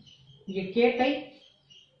ஆகும். இங்க கேட்டை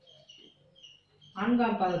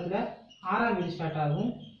 4ஆம் பாதத்துல 6ஆம் வீடு ஸ்டார்ட்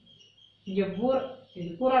ஆகும். இங்க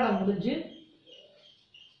பூராடம் முடிஞ்சு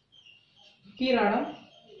உத்திராடம்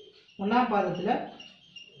 1ஆம் பாதத்துல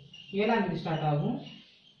 7ஆம் வீடு ஸ்டார்ட் ஆகும்.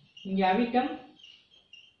 இங்க அவிட்டம்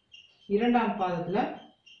 2ஆம் பாதத்துல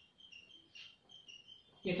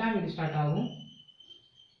 8ஆம் வீடு ஸ்டார்ட் ஆகும்.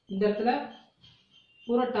 இந்த இடத்துல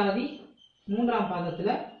பூரட்டாதி 3ஆம்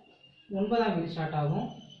பாதத்துல 9ஆம் வீடு ஸ்டார்ட் ஆகும்.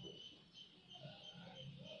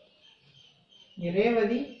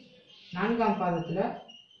 ரேவதி 4ஆம் பாதத்துல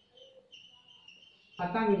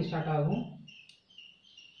 10ஆம் வீடு ஸ்டார்ட் ஆகும்.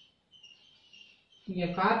 இங்க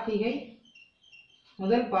கார்த்திகை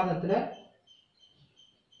முதல் பாதத்துல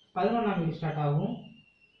 11ஆம் வீடு ஸ்டார்ட் ஆகும்.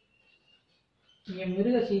 இங்க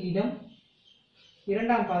மிருகசீரிடம்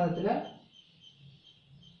 2ஆம் பாதத்துல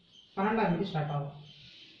 12ஆம் வீடு ஸ்டார்ட் ஆகும்.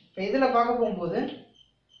 இப்போ இதில் பார்க்க போகும்போது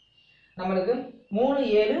நம்மளுக்கு 3,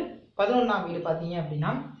 7, 11ஆம் வீடு பார்த்தீங்க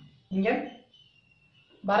அப்படின்னா இங்கே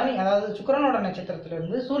பரணி அதாவது சுக்கிரனோட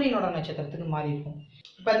நட்சத்திரத்திலிருந்து சூரியனோட நட்சத்திரத்துக்கு மாறி இருக்கும்.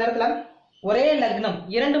 இப்போ இந்த இடத்துல ஒரே லக்னம்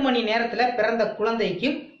 2 மணி நேரத்தில் பிறந்த குழந்தைக்கு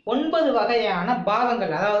 9 வகையான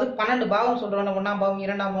பாவங்கள், அதாவது 12 பாவம் சொல்கிறோம்ல, 1ஆம் பாவம்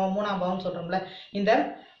 2ஆம் பாவம் 3ஆம் பாவம் சொல்கிறோம்ல, இந்த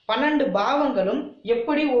 12 பாவங்களும்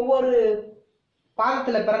எப்படி ஒவ்வொரு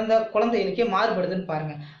பாதத்தில் பிறந்த குழந்தைகளுக்கே மாறுபடுதுன்னு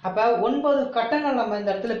பாருங்க. அப்போ 9 கட்டங்கள் நம்ம இந்த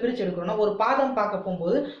இடத்துல பிரித்து எடுக்கிறோம்னா ஒரு பாதம் பார்க்க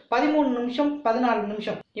போகும்போது 13 நிமிஷம் 14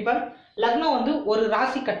 நிமிஷம். இப்போ லக்னம் வந்து ஒரு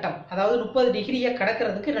ராசி கட்டம், அதாவது 30 டிகிரியை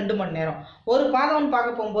கடக்கிறதுக்கு 2 மணி நேரம். ஒரு பாதம்னு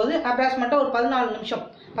பார்க்க போகும்போது அப்ராக்சிமேட்டாக ஒரு 14 நிமிஷம்,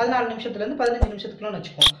 14 நிமிஷத்துலேருந்து 15 நிமிஷத்துக்குள்ளே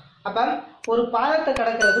வச்சுக்கோம். அப்போ ஒரு பாதத்தை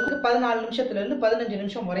கடக்கிறதுக்கு 14 நிமிஷத்துலேருந்து 15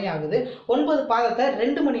 நிமிஷம் வரை ஆகுது. 9 பாதத்தை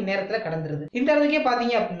 2 மணி நேரத்தில் கடந்துருது. இந்த இடத்துக்கே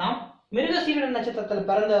பார்த்தீங்க அப்படின்னா மிருகசீரிட நட்சத்திரத்தில்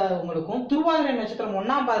பிறந்தவங்களுக்கும் திருவாதிரை நட்சத்திரம்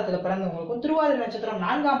 1ஆம் பாதத்தில் பிறந்தவங்களுக்கும் திருவாதிரை நட்சத்திரம்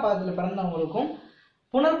 4ஆம் பாதத்தில் பிறந்தவங்களுக்கும்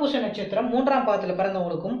புனர்பூச நட்சத்திரம் 3ஆம் பாதத்தில்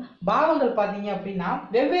பிறந்தவங்களுக்கும் பாவங்கள் பார்த்தீங்க அப்படின்னா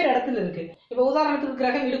வெவ்வேறு இடத்துல இருக்கு. இப்போ உதாரணத்துக்கு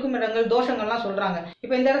கிரகம் இருக்கும் இடங்கள் தோஷங்கள்லாம் சொல்றாங்க.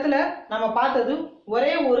 இப்போ இந்த இடத்துல நம்ம பார்த்தது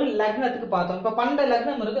ஒரே ஒரு லக்னத்துக்கு பார்த்தோம். இப்போ 12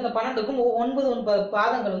 லக்னம் இருக்கு. இந்த 12க்கும் 9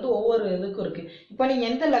 பாதங்கள் வந்து ஒவ்வொரு இதுக்கும் இருக்கு. இப்போ நீங்க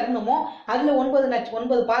எந்த லக்னமோ அதுல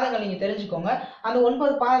 9 பாதங்கள் நீங்க தெரிஞ்சுக்கோங்க. அந்த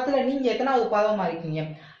 9 பாதத்துல நீங்க எத்தனாவது பாதமா இருக்கீங்க,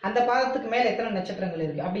 அந்த பாதத்துக்கு மேல எத்தனை நட்சத்திரங்கள்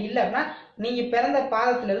இருக்கு. அப்படி இல்லை அப்படின்னா நீங்க பிறந்த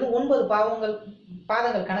பாதத்துல இருந்து 9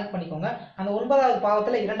 பாதங்கள் கணக்கு பண்ணிக்கோங்க. அந்த 9வது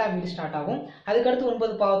பாவத்துல 2ஆம் வீடு ஸ்டார்ட் ஆகும். அதுக்கடுத்து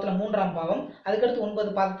 9 பாவத்துல 3ஆம் பாவம், அதுக்கடுத்து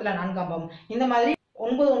 9 பாதத்துல 4ஆம் பாவம். இந்த மாதிரி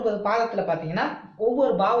 9 பாதத்துல பாத்தீங்கன்னா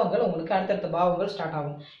ஒவ்வொரு பாவங்கள் உங்களுக்கு அடுத்தடுத்த பாவங்கள் ஸ்டார்ட்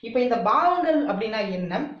ஆகும். இப்ப இந்த பாவங்கள் அப்படின்னா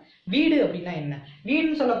என்ன, வீடு அப்படின்னா என்ன?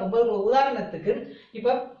 வீடுன்னு சொல்ல போகும்போது ஒரு உதாரணத்துக்கு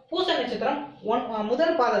இப்ப பூச நட்சத்திரம்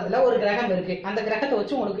முதல் பாதத்துல ஒரு கிரகம் இருக்கு. அந்த கிரகத்தை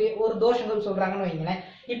வச்சு உங்களுக்கு ஒரு தோஷங்கள் சொல்றாங்கன்னு வைங்களேன்.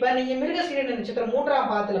 இப்ப நீங்க மிருகசீரிட நட்சத்திரம் 3ஆம்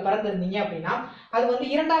பாதத்துல பிறந்திருந்தீங்க அப்படின்னா அது வந்து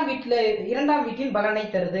 2ஆம் வீட்டின் பலனை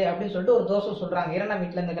தருது அப்படின்னு சொல்லிட்டு ஒரு தோஷம் சொல்றாங்க. 2ஆம்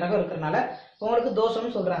வீட்டுல இந்த கிரகம் இருக்கிறதுனால உங்களுக்கு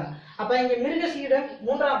தோஷம்னு சொல்றாங்க. அப்ப இங்க மிருகசீரிட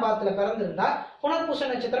 3ஆம் பாதத்துல பிறந்திருந்தா புனர்பூச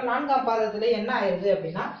நட்சத்திரம் 4ஆம் பாதத்துல என்ன ஆயிருது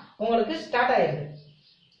அப்படின்னா உங்களுக்கு ஸ்டார்ட் ஆயிருது,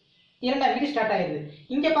 2ஆம் வீடு ஸ்டார்ட் ஆயிருது.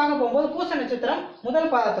 இங்க பார்க்க போகும்போது பூச நட்சத்திரம்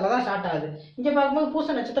முதல் பாதத்துல தான் ஸ்டார்ட் ஆகுது. இங்க பார்க்கும்போது பூச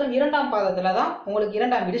நட்சத்திரம் 2ஆம் பாதத்துல தான் உங்களுக்கு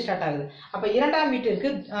 2ஆம் வீடு ஸ்டார்ட் ஆகுது. அப்ப 2ஆம்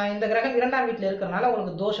வீட்டிற்கு இந்த கிரகம் 2ஆம் வீட்டுல இருக்கிறதுனால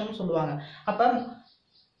உங்களுக்கு தோஷம்னு சொல்லுவாங்க. அப்ப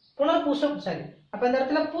புனர்பூசம் சரி. அப்ப இந்த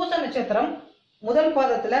இடத்துல பூச நட்சத்திரம் முதல்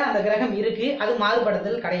பாதத்துல அந்த கிரகம் இருக்கு, அது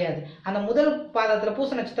மாறுபடுதல் கிடையாது. அந்த முதல் பாதத்துல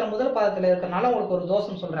பூச நட்சத்திரம் முதல் பாதத்துல இருக்கிறதுனால உங்களுக்கு ஒரு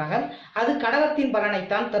தோஷம் சொல்றாங்க. அது கடகத்தின்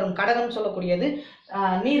பலனைத்தான் தரும். கடகம் சொல்லக்கூடியது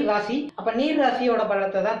நீர் ராசி. அப்ப நீர் ராசியோட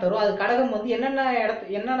பலத்தை தான் தரும். அது கடகம் வந்து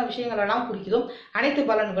என்னென்ன விஷயங்கள் எல்லாம் குறிக்குதோ அனைத்து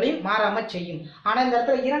பலன்களையும் மாறாம செய்யும். ஆனா இந்த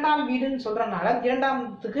இடத்துல 2ஆம் வீடுன்னு சொல்றதுனால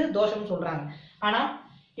 2ஆம்த்துக்கு தோஷம் சொல்றாங்க. ஆனா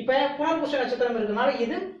இப்ப புனர்பூச நட்சத்திரம் இருக்கிறதுனால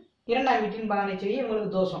இது 2ஆம் வீட்டின் பலனை செய்யும்,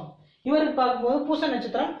 இவங்களுக்கு தோஷம். இவருக்கு பார்க்கும்போது பூச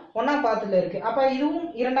நட்சத்திரம் 1ஆம் பாதத்துல இருக்கு. அப்ப இதுவும்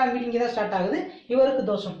 2ஆம் வீடு இங்கதான் ஸ்டார்ட் ஆகுது, இவருக்கு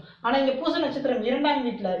தோஷம். ஆனா இங்க பூச நட்சத்திரம்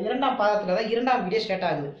 2ஆம் பாதத்துல தான் 2ஆம் வீடே ஸ்டார்ட்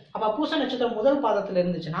ஆகுது. அப்ப பூச நட்சத்திரம் முதல் பாதத்துல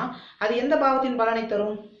இருந்துச்சுன்னா அது எந்த பாவத்தின் பலனை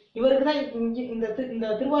தரும்? இவருக்கு தான் இந்த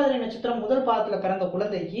திருவாதிரை நட்சத்திரம் முதல் பாதத்துல பிறந்த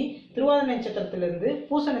குழந்தைக்கு திருவாதிரை நட்சத்திரத்திலிருந்து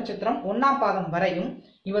பூச நட்சத்திரம் 1ஆம் பாதம் வரையும்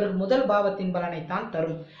இவருக்கு முதல் பாவத்தின் பலனை தான்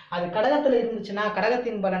தரும். அது கடகத்துல இருந்துச்சுன்னா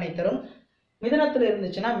கடகத்தின் பலனை தரும். மிதுனத்துல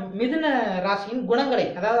இருந்துச்சுன்னா மிதுன ராசியின் குணங்களை,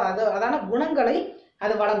 அதான குணங்களை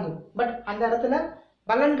அது வழங்கும். பட் அந்த இடத்துல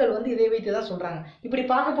பலன்கள் வந்து இதை வைத்து தான் சொல்றாங்க. இப்படி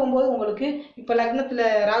பார்க்க போகும்போது உங்களுக்கு இப்போ லக்னத்துல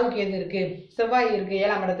ராகு கேது இருக்கு, செவ்வாய் இருக்கு,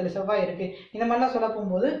 7ஆம் இடத்துல செவ்வாய் இருக்கு, இந்த மாதிரிலாம் சொல்ல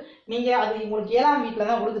போகும்போது நீங்க அது உங்களுக்கு 7ஆம் வீட்டில்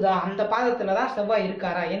தான் விழுகுதா, அந்த பாதத்துல தான் செவ்வாய்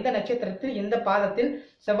இருக்காரா, எந்த நட்சத்திரத்தில் எந்த பாதத்தில்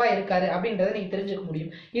செவ்வாய் இருக்காரு அப்படின்றத நீங்க தெரிஞ்சுக்க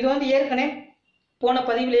முடியும். இது வந்து ஏற்கனவே போன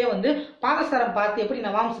பதிவிலேயே வந்து பாதசாரம் பார்த்து எப்படி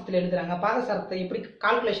நவாம்சத்தில் எழுதுறாங்க, பாதசாரத்தை எப்படி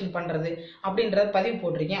கால்குலேஷன் பண்றது அப்படின்றத பதிவு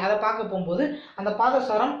போட்டிருக்கேன். அதை பார்க்க போகும்போது அந்த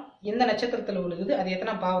பாதசாரம் எந்த நட்சத்திரத்தில் விழுகுது, அது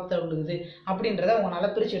எத்தனை பாவத்தில் விழுகுது அப்படின்றத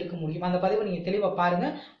உங்களால் பிரித்து எடுக்க முடியும். அந்த பதிவை நீங்கள் தெளிவாக பாருங்க,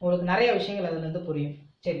 உங்களுக்கு நிறைய விஷயங்கள் அதுலேருந்து புரியும்.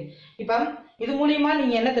 சரி, இப்போ இது மூலியமா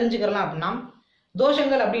நீங்கள் என்ன தெரிஞ்சுக்கலாம் அப்படின்னா,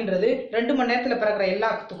 தோஷங்கள் அப்படின்றது 2 மணி நேரத்தில் பிறக்கிற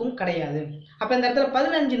எல்லாத்துக்கும் கிடையாது. அப்போ இந்த இடத்துல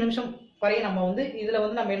 15 நிமிஷம் வரையும் நம்ம வந்து இதில்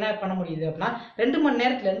வந்து நம்ம என்ன பண்ண முடியுது அப்படின்னா 2 மணி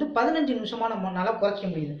நேரத்துலேருந்து 15 நிமிஷமாக நம்மளால குறைச்சிக்க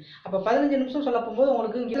முடியுது. அப்போ 15 நிமிஷம் சொல்ல போகும்போது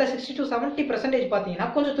உங்களுக்கு இதில் 60 to 70% பார்த்தீங்கன்னா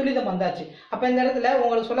கொஞ்சம் துரிதம் வந்தாச்சு. அப்போ இந்த இடத்துல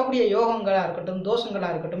உங்களுக்கு சொல்லக்கூடிய யோகங்களாக இருக்கட்டும்,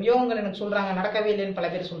 தோஷங்களாக இருக்கட்டும், யோகங்கள் எனக்கு சொல்கிறாங்க நடக்கவே இல்லைன்னு பல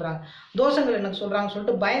பேர் சொல்கிறாங்க, தோஷங்கள் எனக்கு சொல்கிறாங்கன்னு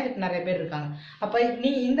சொல்லிட்டு பயந்துட்டு நிறைய பேர் இருக்காங்க. அப்போ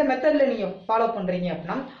நீங்கள் இந்த மெத்தடில் நீங்கள் ஃபாலோ பண்ணுறீங்க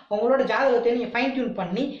அப்படின்னா உங்களோட ஜாதகத்தை நீங்கள் ஃபைன் டியூன்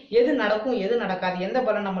பண்ணி எது நடக்கும் எது நடக்காது, எந்த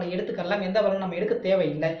பலன் நம்மளை எடுத்துக்கலாம், எந்த பலன் நம்ம எடுக்க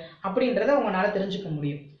தேவையில்லை அப்படின்றத உங்களால் தெரிஞ்சுக்க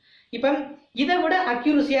முடியும். இப்போ இதை விட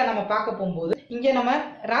அக்யூரசியா நம்ம பார்க்க போகும்போது இங்கே நம்ம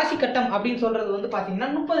ராசி கட்டம் அப்படின்னு சொல்றது வந்து பார்த்தீங்கன்னா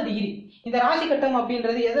 30 டிகிரி. இந்த ராசி கட்டம்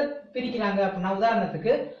அப்படின்றது எதை பிரிக்கிறாங்க அப்படின்னா,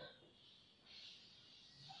 உதாரணத்துக்கு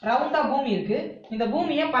ரவுண்டா பூமி இருக்கு, இந்த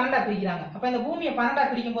பூமியை 12 பிரிக்கிறாங்க. அப்போ இந்த பூமியை 12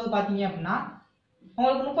 பிரிக்கும் போது பார்த்தீங்க அப்படின்னா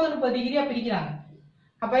உங்களுக்கு 30 டிகிரியா பிரிக்கிறாங்க.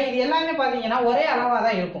 அப்போ இது எல்லாமே பார்த்தீங்கன்னா ஒரே அளவாக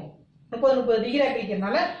தான் இருக்கும். 30 டிகிரியா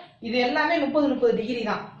பிரிக்கிறதுனால இது எல்லாமே 30 டிகிரி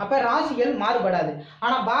தான். அப்ப ராசிகள் மாறுபடாது.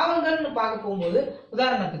 ஆனா பாவங்கள்னு பார்க்க போகும்போது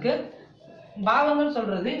உதாரணத்துக்கு பாவங்கள்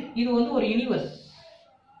சொல்றது இது வந்து ஒரு யூனிவர்ஸ்,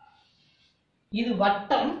 இது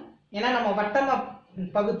வட்டம். ஏன்னா நம்ம வட்டமா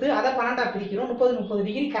பகுத்து அதை 12 பிரிக்கிறோம், 30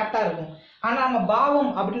 டிகிரி கரெக்டா இருக்கும். ஆனா நம்ம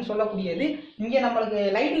பாவம் அப்படின்னு சொல்லக்கூடியது இங்க நம்மளுக்கு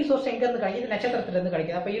லைட்டிங் சோர்ஸ் எங்க இருந்து கிடைக்குது, நட்சத்திரத்துல இருந்து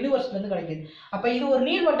கிடைக்குது. அப்ப யூனிவர்ஸ்ல இருந்து கிடைக்குது. அப்ப இது ஒரு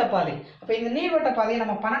நீள்வட்ட பாதை. அப்ப இந்த நீள்வட்ட பாதையை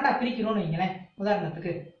நம்ம 12 பிரிக்கிறோம்னு வைங்களேன்.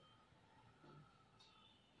 உதாரணத்துக்கு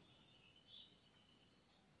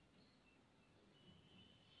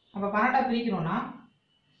அப்ப 12 பிரிக்கிறோம்னா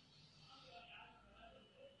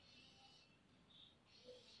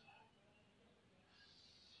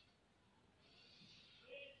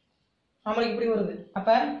நம்மளுக்கு இப்படி வருது.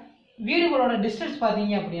 அப்ப வீடுகளோட டிஸ்டன்ஸ்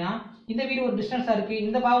பாத்தீங்க அப்படின்னா இந்த வீடு ஒரு டிஸ்டன்ஸா இருக்கு,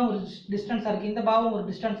 இந்த பாவம் ஒரு டிஸ்டன்ஸா இருக்கு, இந்த பாவம் ஒரு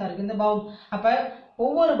டிஸ்டன்ஸா இருக்கு, இந்த பாவம். அப்ப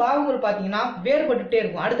ஒவ்வொரு பாவங்கள் பாத்தீங்கன்னா வேறுபட்டுட்டே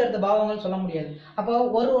இருக்கும், அடுத்தடுத்த பாவங்கள் சொல்ல முடியாது. அப்போ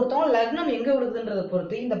ஒருத்தவங்க லக்னம் எங்க விழுகுதுன்றதை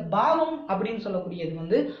பொறுத்து இந்த பாவம் அப்படின்னு சொல்லக்கூடியது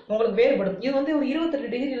வந்து உங்களுக்கு வேறுபடும். இது வந்து ஒரு 28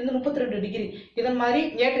 டிகிரி இருந்து 32 டிகிரி இதன் மாதிரி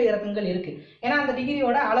ஏற்ற இறக்கங்கள் இருக்கு. ஏன்னா அந்த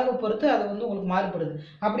டிகிரியோட அளவை பொறுத்து அது வந்து உங்களுக்கு மாறுபடுது.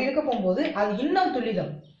 அப்படி இருக்க போகும்போது அது இன்னும்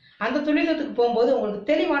துல்லிதம். அந்த துல்லிதத்துக்கு போகும்போது உங்களுக்கு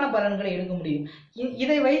தெளிவான பலன்களை எடுக்க முடியும்.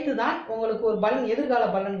 இதை வைத்து தான் உங்களுக்கு ஒரு பலன் எதிர்கால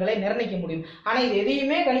பலன்களை நிர்ணயிக்க முடியும். ஆனா இது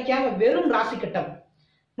எதையுமே கணிக்காம வெறும் ராசி கட்டம்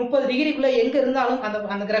 30 டிகிரிக்குள்ள எங்க இருந்தாலும்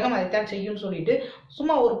அந்த கிரகம் அதைத்தான் செய்யும்னு சொல்லிட்டு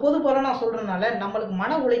சும்மா ஒரு பொது பலனா சொல்றதுனால நம்மளுக்கு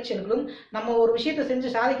மன உளைச்சல்களும், நம்ம ஒரு விஷயத்தை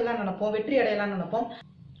செஞ்சு சாதிக்கலாம்னு நினைப்போம், வெற்றி அடையலாம்னு நினைப்போம்.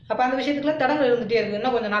 அப்போ அந்த விஷயத்துக்குள்ள தடங்கள் இருந்துகிட்டே இருக்குது,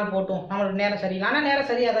 இன்னும் கொஞ்சம் நாள் போட்டும், நம்மளோட நேரம் சரியில்லை. ஆனால் நேரம்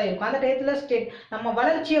சரியாக தான் இருக்கும். அந்த டயத்தில் நம்ம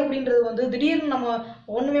வளர்ச்சி அப்படின்றது வந்து திடீர்னு நம்ம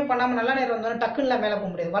ஒன்றுமே பண்ணாமல் நல்ல நேரம் வந்தோம்னா டக்குன்னுலாம் மேலே போக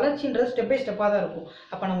முடியாது. வளர்ச்சின்றது ஸ்டெப் பை ஸ்டெப்பாக தான் இருக்கும்.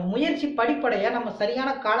 அப்போ நம்ம முயற்சி படிப்படையாக நம்ம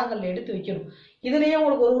சரியான காலங்களில் எடுத்து வைக்கணும். இதுலேயே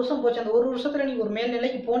உங்களுக்கு 1 வருஷம் போச்சு, அந்த 1 வருஷத்தில் நீங்கள் ஒரு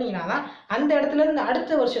மேல்நிலைக்கு போனீங்கன்னா தான் அந்த இடத்துல இருந்து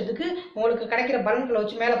அடுத்த வருஷத்துக்கு உங்களுக்கு கிடைக்கிற பலன்களை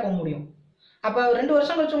வச்சு மேலே போக முடியும். அப்போ 2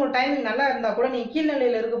 வருஷம் கழிச்சு உங்களுக்கு டைமிங் நல்லா இருந்தால் கூட நீங்கள்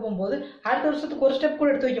கீழ்நிலையில் இருக்க போகும்போது அடுத்த வருஷத்துக்கு ஒரு ஸ்டெப் கூட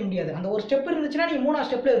எடுத்து வைக்க முடியாது. அந்த ஒரு ஸ்டெப் இருந்துச்சுன்னா நீங்கள் 3ஆம்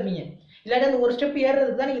ஸ்டெப்பில் இருப்பீங்க. இல்லாட்டி அந்த ஒரு ஸ்டெப்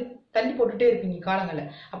ஏறுறதுக்கு தான் நீங்கள் தள்ளி போட்டுகிட்டே இருப்பீங்க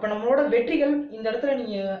காலங்களில். அப்போ நம்மளோட வெற்றிகள் இந்த இடத்துல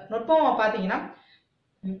நீங்கள் நுட்பமாக பார்த்தீங்கன்னா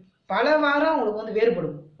பல வாரம் உங்களுக்கு வந்து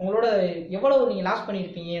வேறுபடும். உங்களோட எவ்வளவு நீங்கள் லாஸ்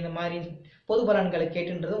பண்ணியிருப்பீங்க இந்த மாதிரி பொது பலன்களை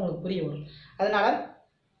கேட்டுன்றது உங்களுக்கு புரிய வரும். அதனால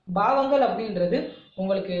பாவங்கள் அப்படின்றது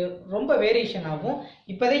உங்களுக்கு ரொம்ப வேரியேஷன் ஆகும்.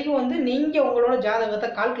 இப்போதைக்கு வந்து நீங்கள் உங்களோட ஜாதகத்தை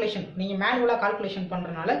கால்குலேஷன் நீங்கள் மேனுவலாக கால்குலேஷன்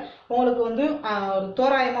பண்ணுறதுனால உங்களுக்கு வந்து ஒரு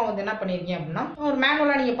தோராயமாக வந்து என்ன பண்ணியிருக்கீங்க அப்படின்னா ஒரு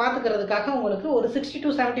மேனுவலாக நீங்கள் பார்த்துக்கிறதுக்காக உங்களுக்கு ஒரு 60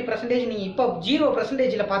 to 70% நீங்கள் இப்போ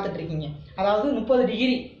 0% பார்த்துட்டு இருக்கீங்க. அதாவது 30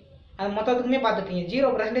 டிகிரி அது மொத்தத்துக்குமே பார்த்துட்டீங்க,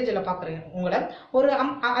 0% பார்க்குறீங்க. உங்களை ஒரு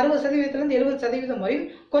 60%லேருந்து 70% வரை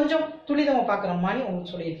கொஞ்சம் துரிதமாக பார்க்குற மாதிரி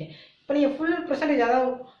உங்களுக்கு சொல்லியிருக்கேன். இப்போ நீங்கள் ஃபுல் பர்சன்டேஜ்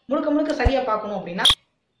அதாவது முழுக்க சரியாக பார்க்கணும் அப்படின்னா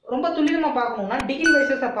ரொம்ப துல்லியமாக பார்க்கணும்னா டிகிரி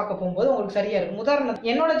வைசஸாக பார்க்க போகும்போது உங்களுக்கு சரியாக இருக்கும். உதாரணம்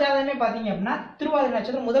என்னோட ஜாதகமே பார்த்தீங்க அப்படின்னா திருவாதிரை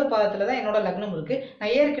நட்சத்திரம் முதல் பாதத்தில் தான் என்னோட லக்னம் இருக்குது.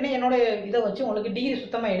 நான் ஏற்கனவே என்னோட இதை வச்சு உங்களுக்கு டிகிரி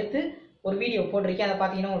சுத்தமாக எடுத்து ஒரு வீடியோ போட்டிருக்கேன், அதை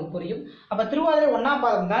பார்த்தீங்கன்னா உங்களுக்கு புரியும். அப்போ திருவாதிரை 1ஆம்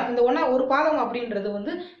பாதம் தான். இந்த ஒரு பாதம் அப்படின்றது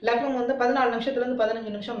வந்து லக்னம் வந்து 14 நிமிஷத்துலேருந்து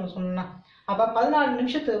 15 நிமிஷம் சொன்னா அப்போ 14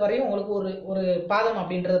 நிமிஷத்து வரையும் உங்களுக்கு ஒரு பாதம்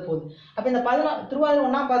அப்படின்றது போகுது. அப்போ இந்த திருவாதிரை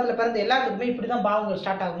 1ஆம் பாதத்தில் பிறந்த எல்லாத்துக்குமே இப்படி தான் பாவங்கள்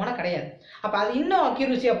ஸ்டார்ட் ஆகுமானா கிடையாது. அப்போ அது இன்னும்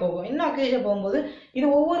அக்யூரஸியாக போகும். இன்னும் அக்யூரஸியாக போகும்போது இது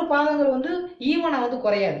ஒவ்வொரு பாதங்கள் வந்து ஈவனாக வந்து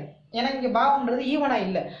குறையாது. எனக்கு இங்கே பாவம்ன்றது ஈவனாக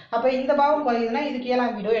இல்லை. அப்போ இந்த பாவம் பார்த்தீங்கன்னா இதுக்கு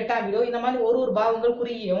 7ஆம் வீடோ 8ஆம் வீடோ இந்த மாதிரி ஒரு பாவங்கள்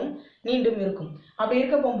குறுகியவும் நீண்டும் இருக்கும். அப்படி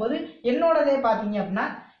இருக்க போகும்போது என்னோடதே பார்த்தீங்க அப்படின்னா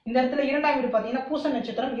இந்த இடத்துல 2ஆம் வீடு பார்த்தீங்கன்னா பூச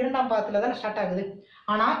நட்சத்திரம் 2ஆம் பாதத்தில் தானே ஸ்டார்ட் ஆகுது.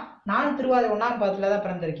 ஆனால் நானும் திருவாதிரை 1ஆம் பாதத்தில் தான்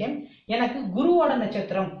பிறந்திருக்கேன். எனக்கு குருவோட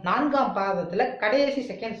நட்சத்திரம் 4ஆம் பாதத்தில் கடைசி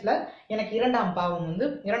செகண்ட்ஸில் எனக்கு 2ஆம் பாவம் வந்து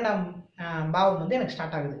 2ஆம் பாவம் வந்து எனக்கு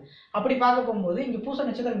ஸ்டார்ட் ஆகுது. அப்படி பார்க்க போகும்போது இங்கே பூச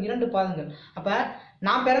நட்சத்திரம் 2 பாதங்கள். அப்போ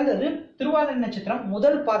நான் பிறந்தது திருவாதிரை நட்சத்திரம்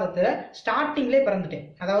முதல் பாதத்தில் ஸ்டார்டிங்லேயே பிறந்துட்டேன்.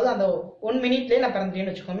 அதாவது அந்த 1 மினிட்லேயே நான்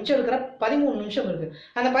பிறந்துட்டேன்னு வச்சுக்கோங்க. மிச்சம் இருக்கிற 13 நிமிஷம் இருக்குது.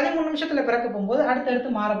 அந்த 13 நிமிஷத்தில் பிறக்க போகும்போது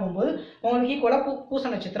அடுத்தடுத்து மாற போகும்போது உங்களுக்கு ஈக்குவலாக பூச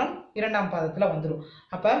நட்சத்திரம் 2ஆம் பாதத்தில் வந்துடும்.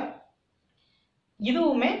 அப்போ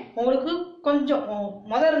இதுவுமே உங்களுக்கு கொஞ்சம்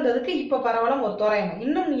முதல் இருந்ததுக்கு இப்போ பரவாயில்ல ஒரு தோராயமா.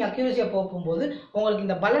 இன்னும் நீங்கள் அக்யூரஸியாக போகும்போது உங்களுக்கு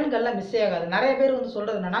இந்த பலன்கள்லாம் மிஸ் ஆகாது. நிறைய பேர் வந்து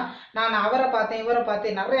சொல்கிறது என்னன்னா, நான் அவரை பார்த்தேன் இவரை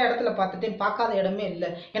பார்த்தேன் நிறைய இடத்துல பார்த்துட்டேன் பார்க்காத இடமே இல்லை,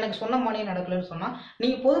 எனக்கு சொன்ன மாதிரியே நடக்கலன்னு சொன்னால்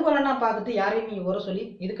நீங்கள் பொது பலனாக பார்த்துட்டு யாரையும் நீங்கள் வர சொல்லி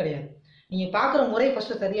இது கிடையாது. நீங்கள் பார்க்குற முறை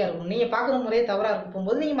ஃபஸ்ட்டு சரியாக இருக்கணும். நீங்கள் பார்க்குற முறையே தவறாக இருக்க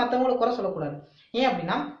போகும்போது நீங்கள் மற்றவங்கள குறை சொல்லக்கூடாது. ஏன்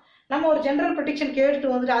அப்படின்னா நம்ம ஒரு ஜென்ரல் ப்ரெடிக்ஷன்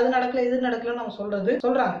கேட்டுட்டு வந்துட்டு அது நடக்கல இது நடக்கலன்னு நம்ம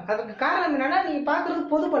சொல்றாங்க. அதுக்கு காரணம் என்னன்னா நீங்க பாக்குறது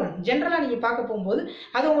பொது பலன். ஜென்ரலா நீங்க பார்க்க போகும்போது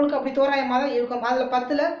அது உங்களுக்கு அப்படி தோராயமா தான் இருக்கும். அதுல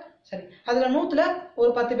 10ல் சரி அதுல 100ல்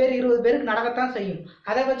ஒரு 10 பேர் 20 பேருக்கு நடக்கத்தான் செய்யும்.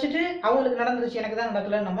 அதை வச்சுட்டு அவங்களுக்கு நடந்துருச்சு எனக்கு தான்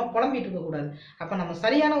நடக்கலன்னு நம்ம புலம்பிட்டு இருக்க கூடாது. அப்ப நம்ம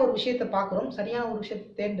சரியான ஒரு விஷயத்தை பார்க்குறோம், சரியான ஒரு விஷயத்தை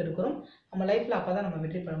தேர்ந்தெடுக்கிறோம். நம்ம லைஃப்ல அப்பதான் நம்ம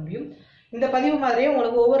வெற்றி பெற முடியும். இந்த பதிவு மாதிரியே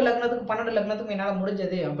உங்களுக்கு ஒவ்வொரு லக்னத்துக்கும் 12 லக்னத்துக்கும் என்னால்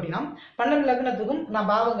முடிஞ்சது அப்படின்னா 12 லக்னத்துக்கும் நான்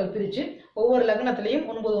பாவங்கள் பிரித்து ஒவ்வொரு லக்னத்திலையும்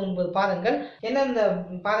 9 பாதங்கள் எந்தெந்த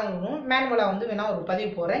பாதங்களும் மேனுவலாக வந்து வேணா ஒரு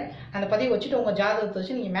பதிவு போகிறேன். அந்த பதிவு வச்சுட்டு உங்கள் ஜாதகத்தை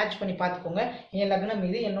வச்சு நீங்கள் மேட்ச் பண்ணி பார்த்துக்கோங்க. என் லக்னம்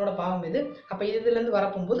இது, என்னோட பாவம் இது. அப்போ இதுலேருந்து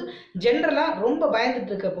வரப்போகும்போது ஜென்ரலாக ரொம்ப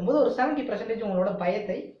பயந்துட்டு இருக்க போகும்போது ஒரு 70% உங்களோட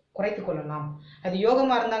பயத்தை குறைத்து கொள்ளலாம். அது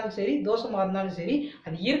யோகமாக இருந்தாலும் சரி தோஷமாக இருந்தாலும் சரி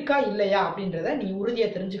அது இருக்கா இல்லையா அப்படின்றத நீங்கள்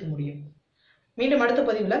உறுதியாக தெரிஞ்சுக்க முடியும். மீண்டும் அடுத்த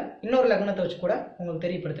பதிவில் இன்னொரு லக்னத்தை வச்சு கூட உங்களுக்கு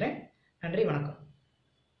தெரியப்படுத்துகிறேன். நன்றி, வணக்கம்.